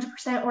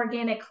 100%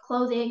 organic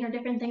clothing or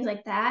different things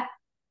like that.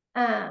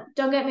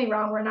 Don't get me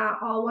wrong, we're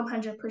not all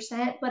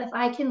 100%, but if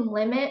I can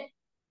limit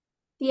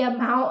the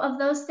amount of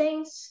those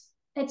things,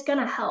 it's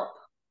gonna help.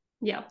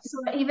 Yeah.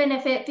 So even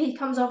if it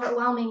becomes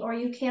overwhelming or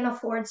you can't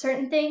afford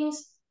certain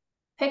things,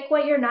 pick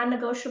what your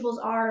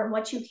non-negotiables are and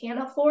what you can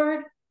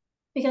afford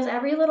because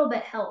every little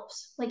bit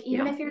helps. Like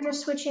even Yeah. if you're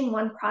just switching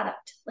one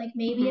product, like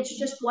maybe Mm-hmm. it's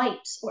just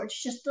wipes or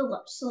it's just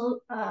the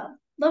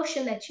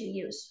lotion that you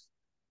use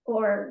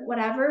or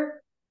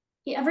whatever.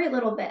 Every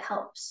little bit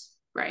helps.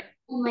 Right.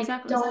 And like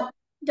Exactly.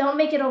 don't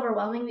make it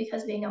overwhelming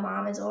because being a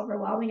mom is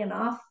overwhelming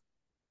enough.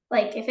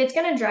 Like if it's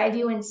gonna drive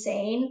you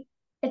insane,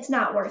 it's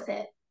not worth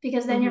it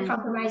because then you're Mm-hmm.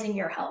 compromising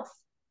your health.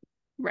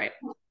 Right.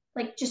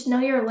 Like just know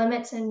your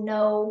limits and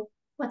know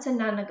what's a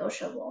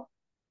non-negotiable.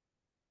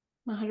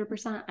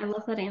 100%. I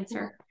love that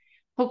answer.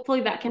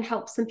 Hopefully that can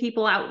help some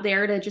people out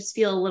there to just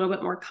feel a little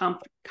bit more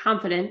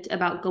confident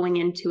about going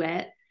into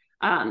it,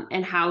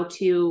 and how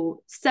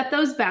to set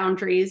those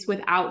boundaries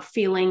without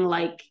feeling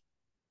like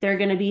they're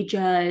going to be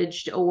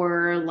judged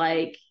or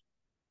like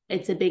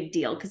it's a big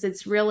deal. Because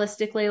it's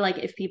realistically like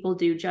if people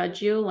do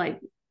judge you, like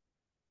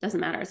doesn't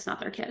matter. It's not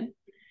their kid.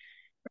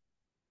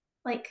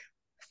 Like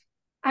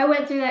I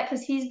went through that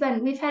because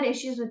we've had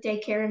issues with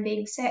daycare and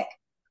being sick.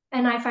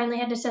 And I finally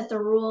had to set the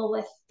rule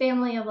with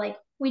family of like,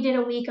 we did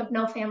a week of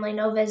no family,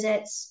 no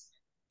visits.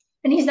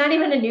 And he's not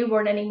even a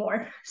newborn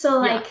anymore.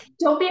 So Yeah. like,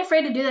 don't be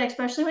afraid to do that,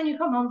 especially when you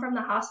come home from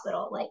the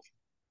hospital. Like,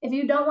 if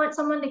you don't want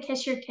someone to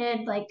kiss your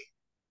kid, like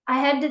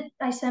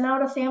I sent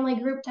out a family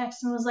group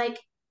text and was like,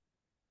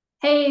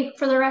 hey,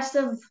 for the rest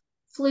of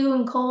flu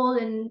and cold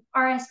and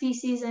RSV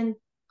season,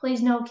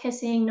 please no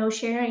kissing, no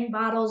sharing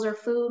bottles or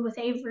food with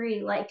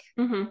Avery. Like,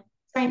 Mm-hmm.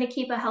 trying to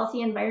keep a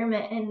healthy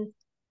environment. And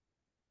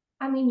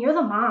I mean, you're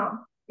the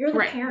mom, you're the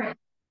Right. parent,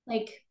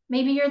 like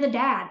maybe you're the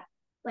dad.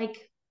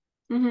 Like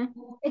Mm-hmm.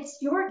 it's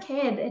your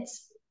kid,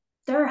 it's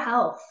their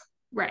health.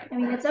 Right. I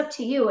mean, it's up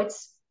to you.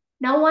 It's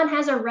no one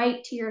has a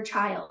right to your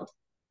child.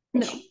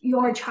 It's No,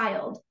 your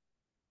child,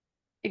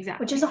 which is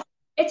exactly.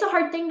 it's a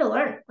hard thing to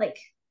learn. Like,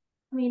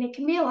 I mean, it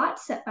can be a lot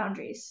to set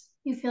boundaries.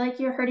 You feel like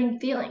you're hurting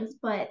feelings,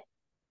 but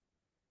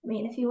I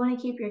mean, if you want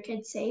to keep your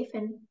kids safe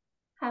and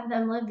have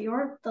them live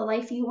the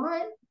life you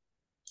want,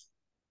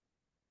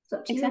 it's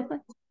up to you. Exactly.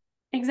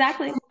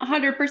 Exactly.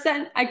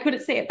 100%. I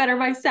couldn't say it better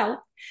myself.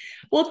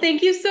 Well,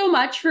 thank you so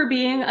much for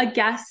being a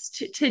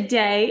guest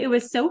today. It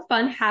was so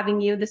fun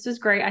having you. This was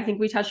great. I think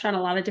we touched on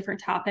a lot of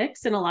different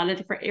topics in a lot of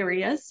different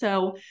areas.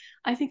 So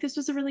I think this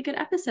was a really good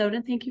episode.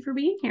 And thank you for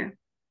being here.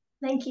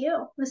 Thank you.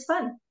 It was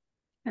fun.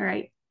 All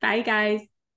right. Bye, guys.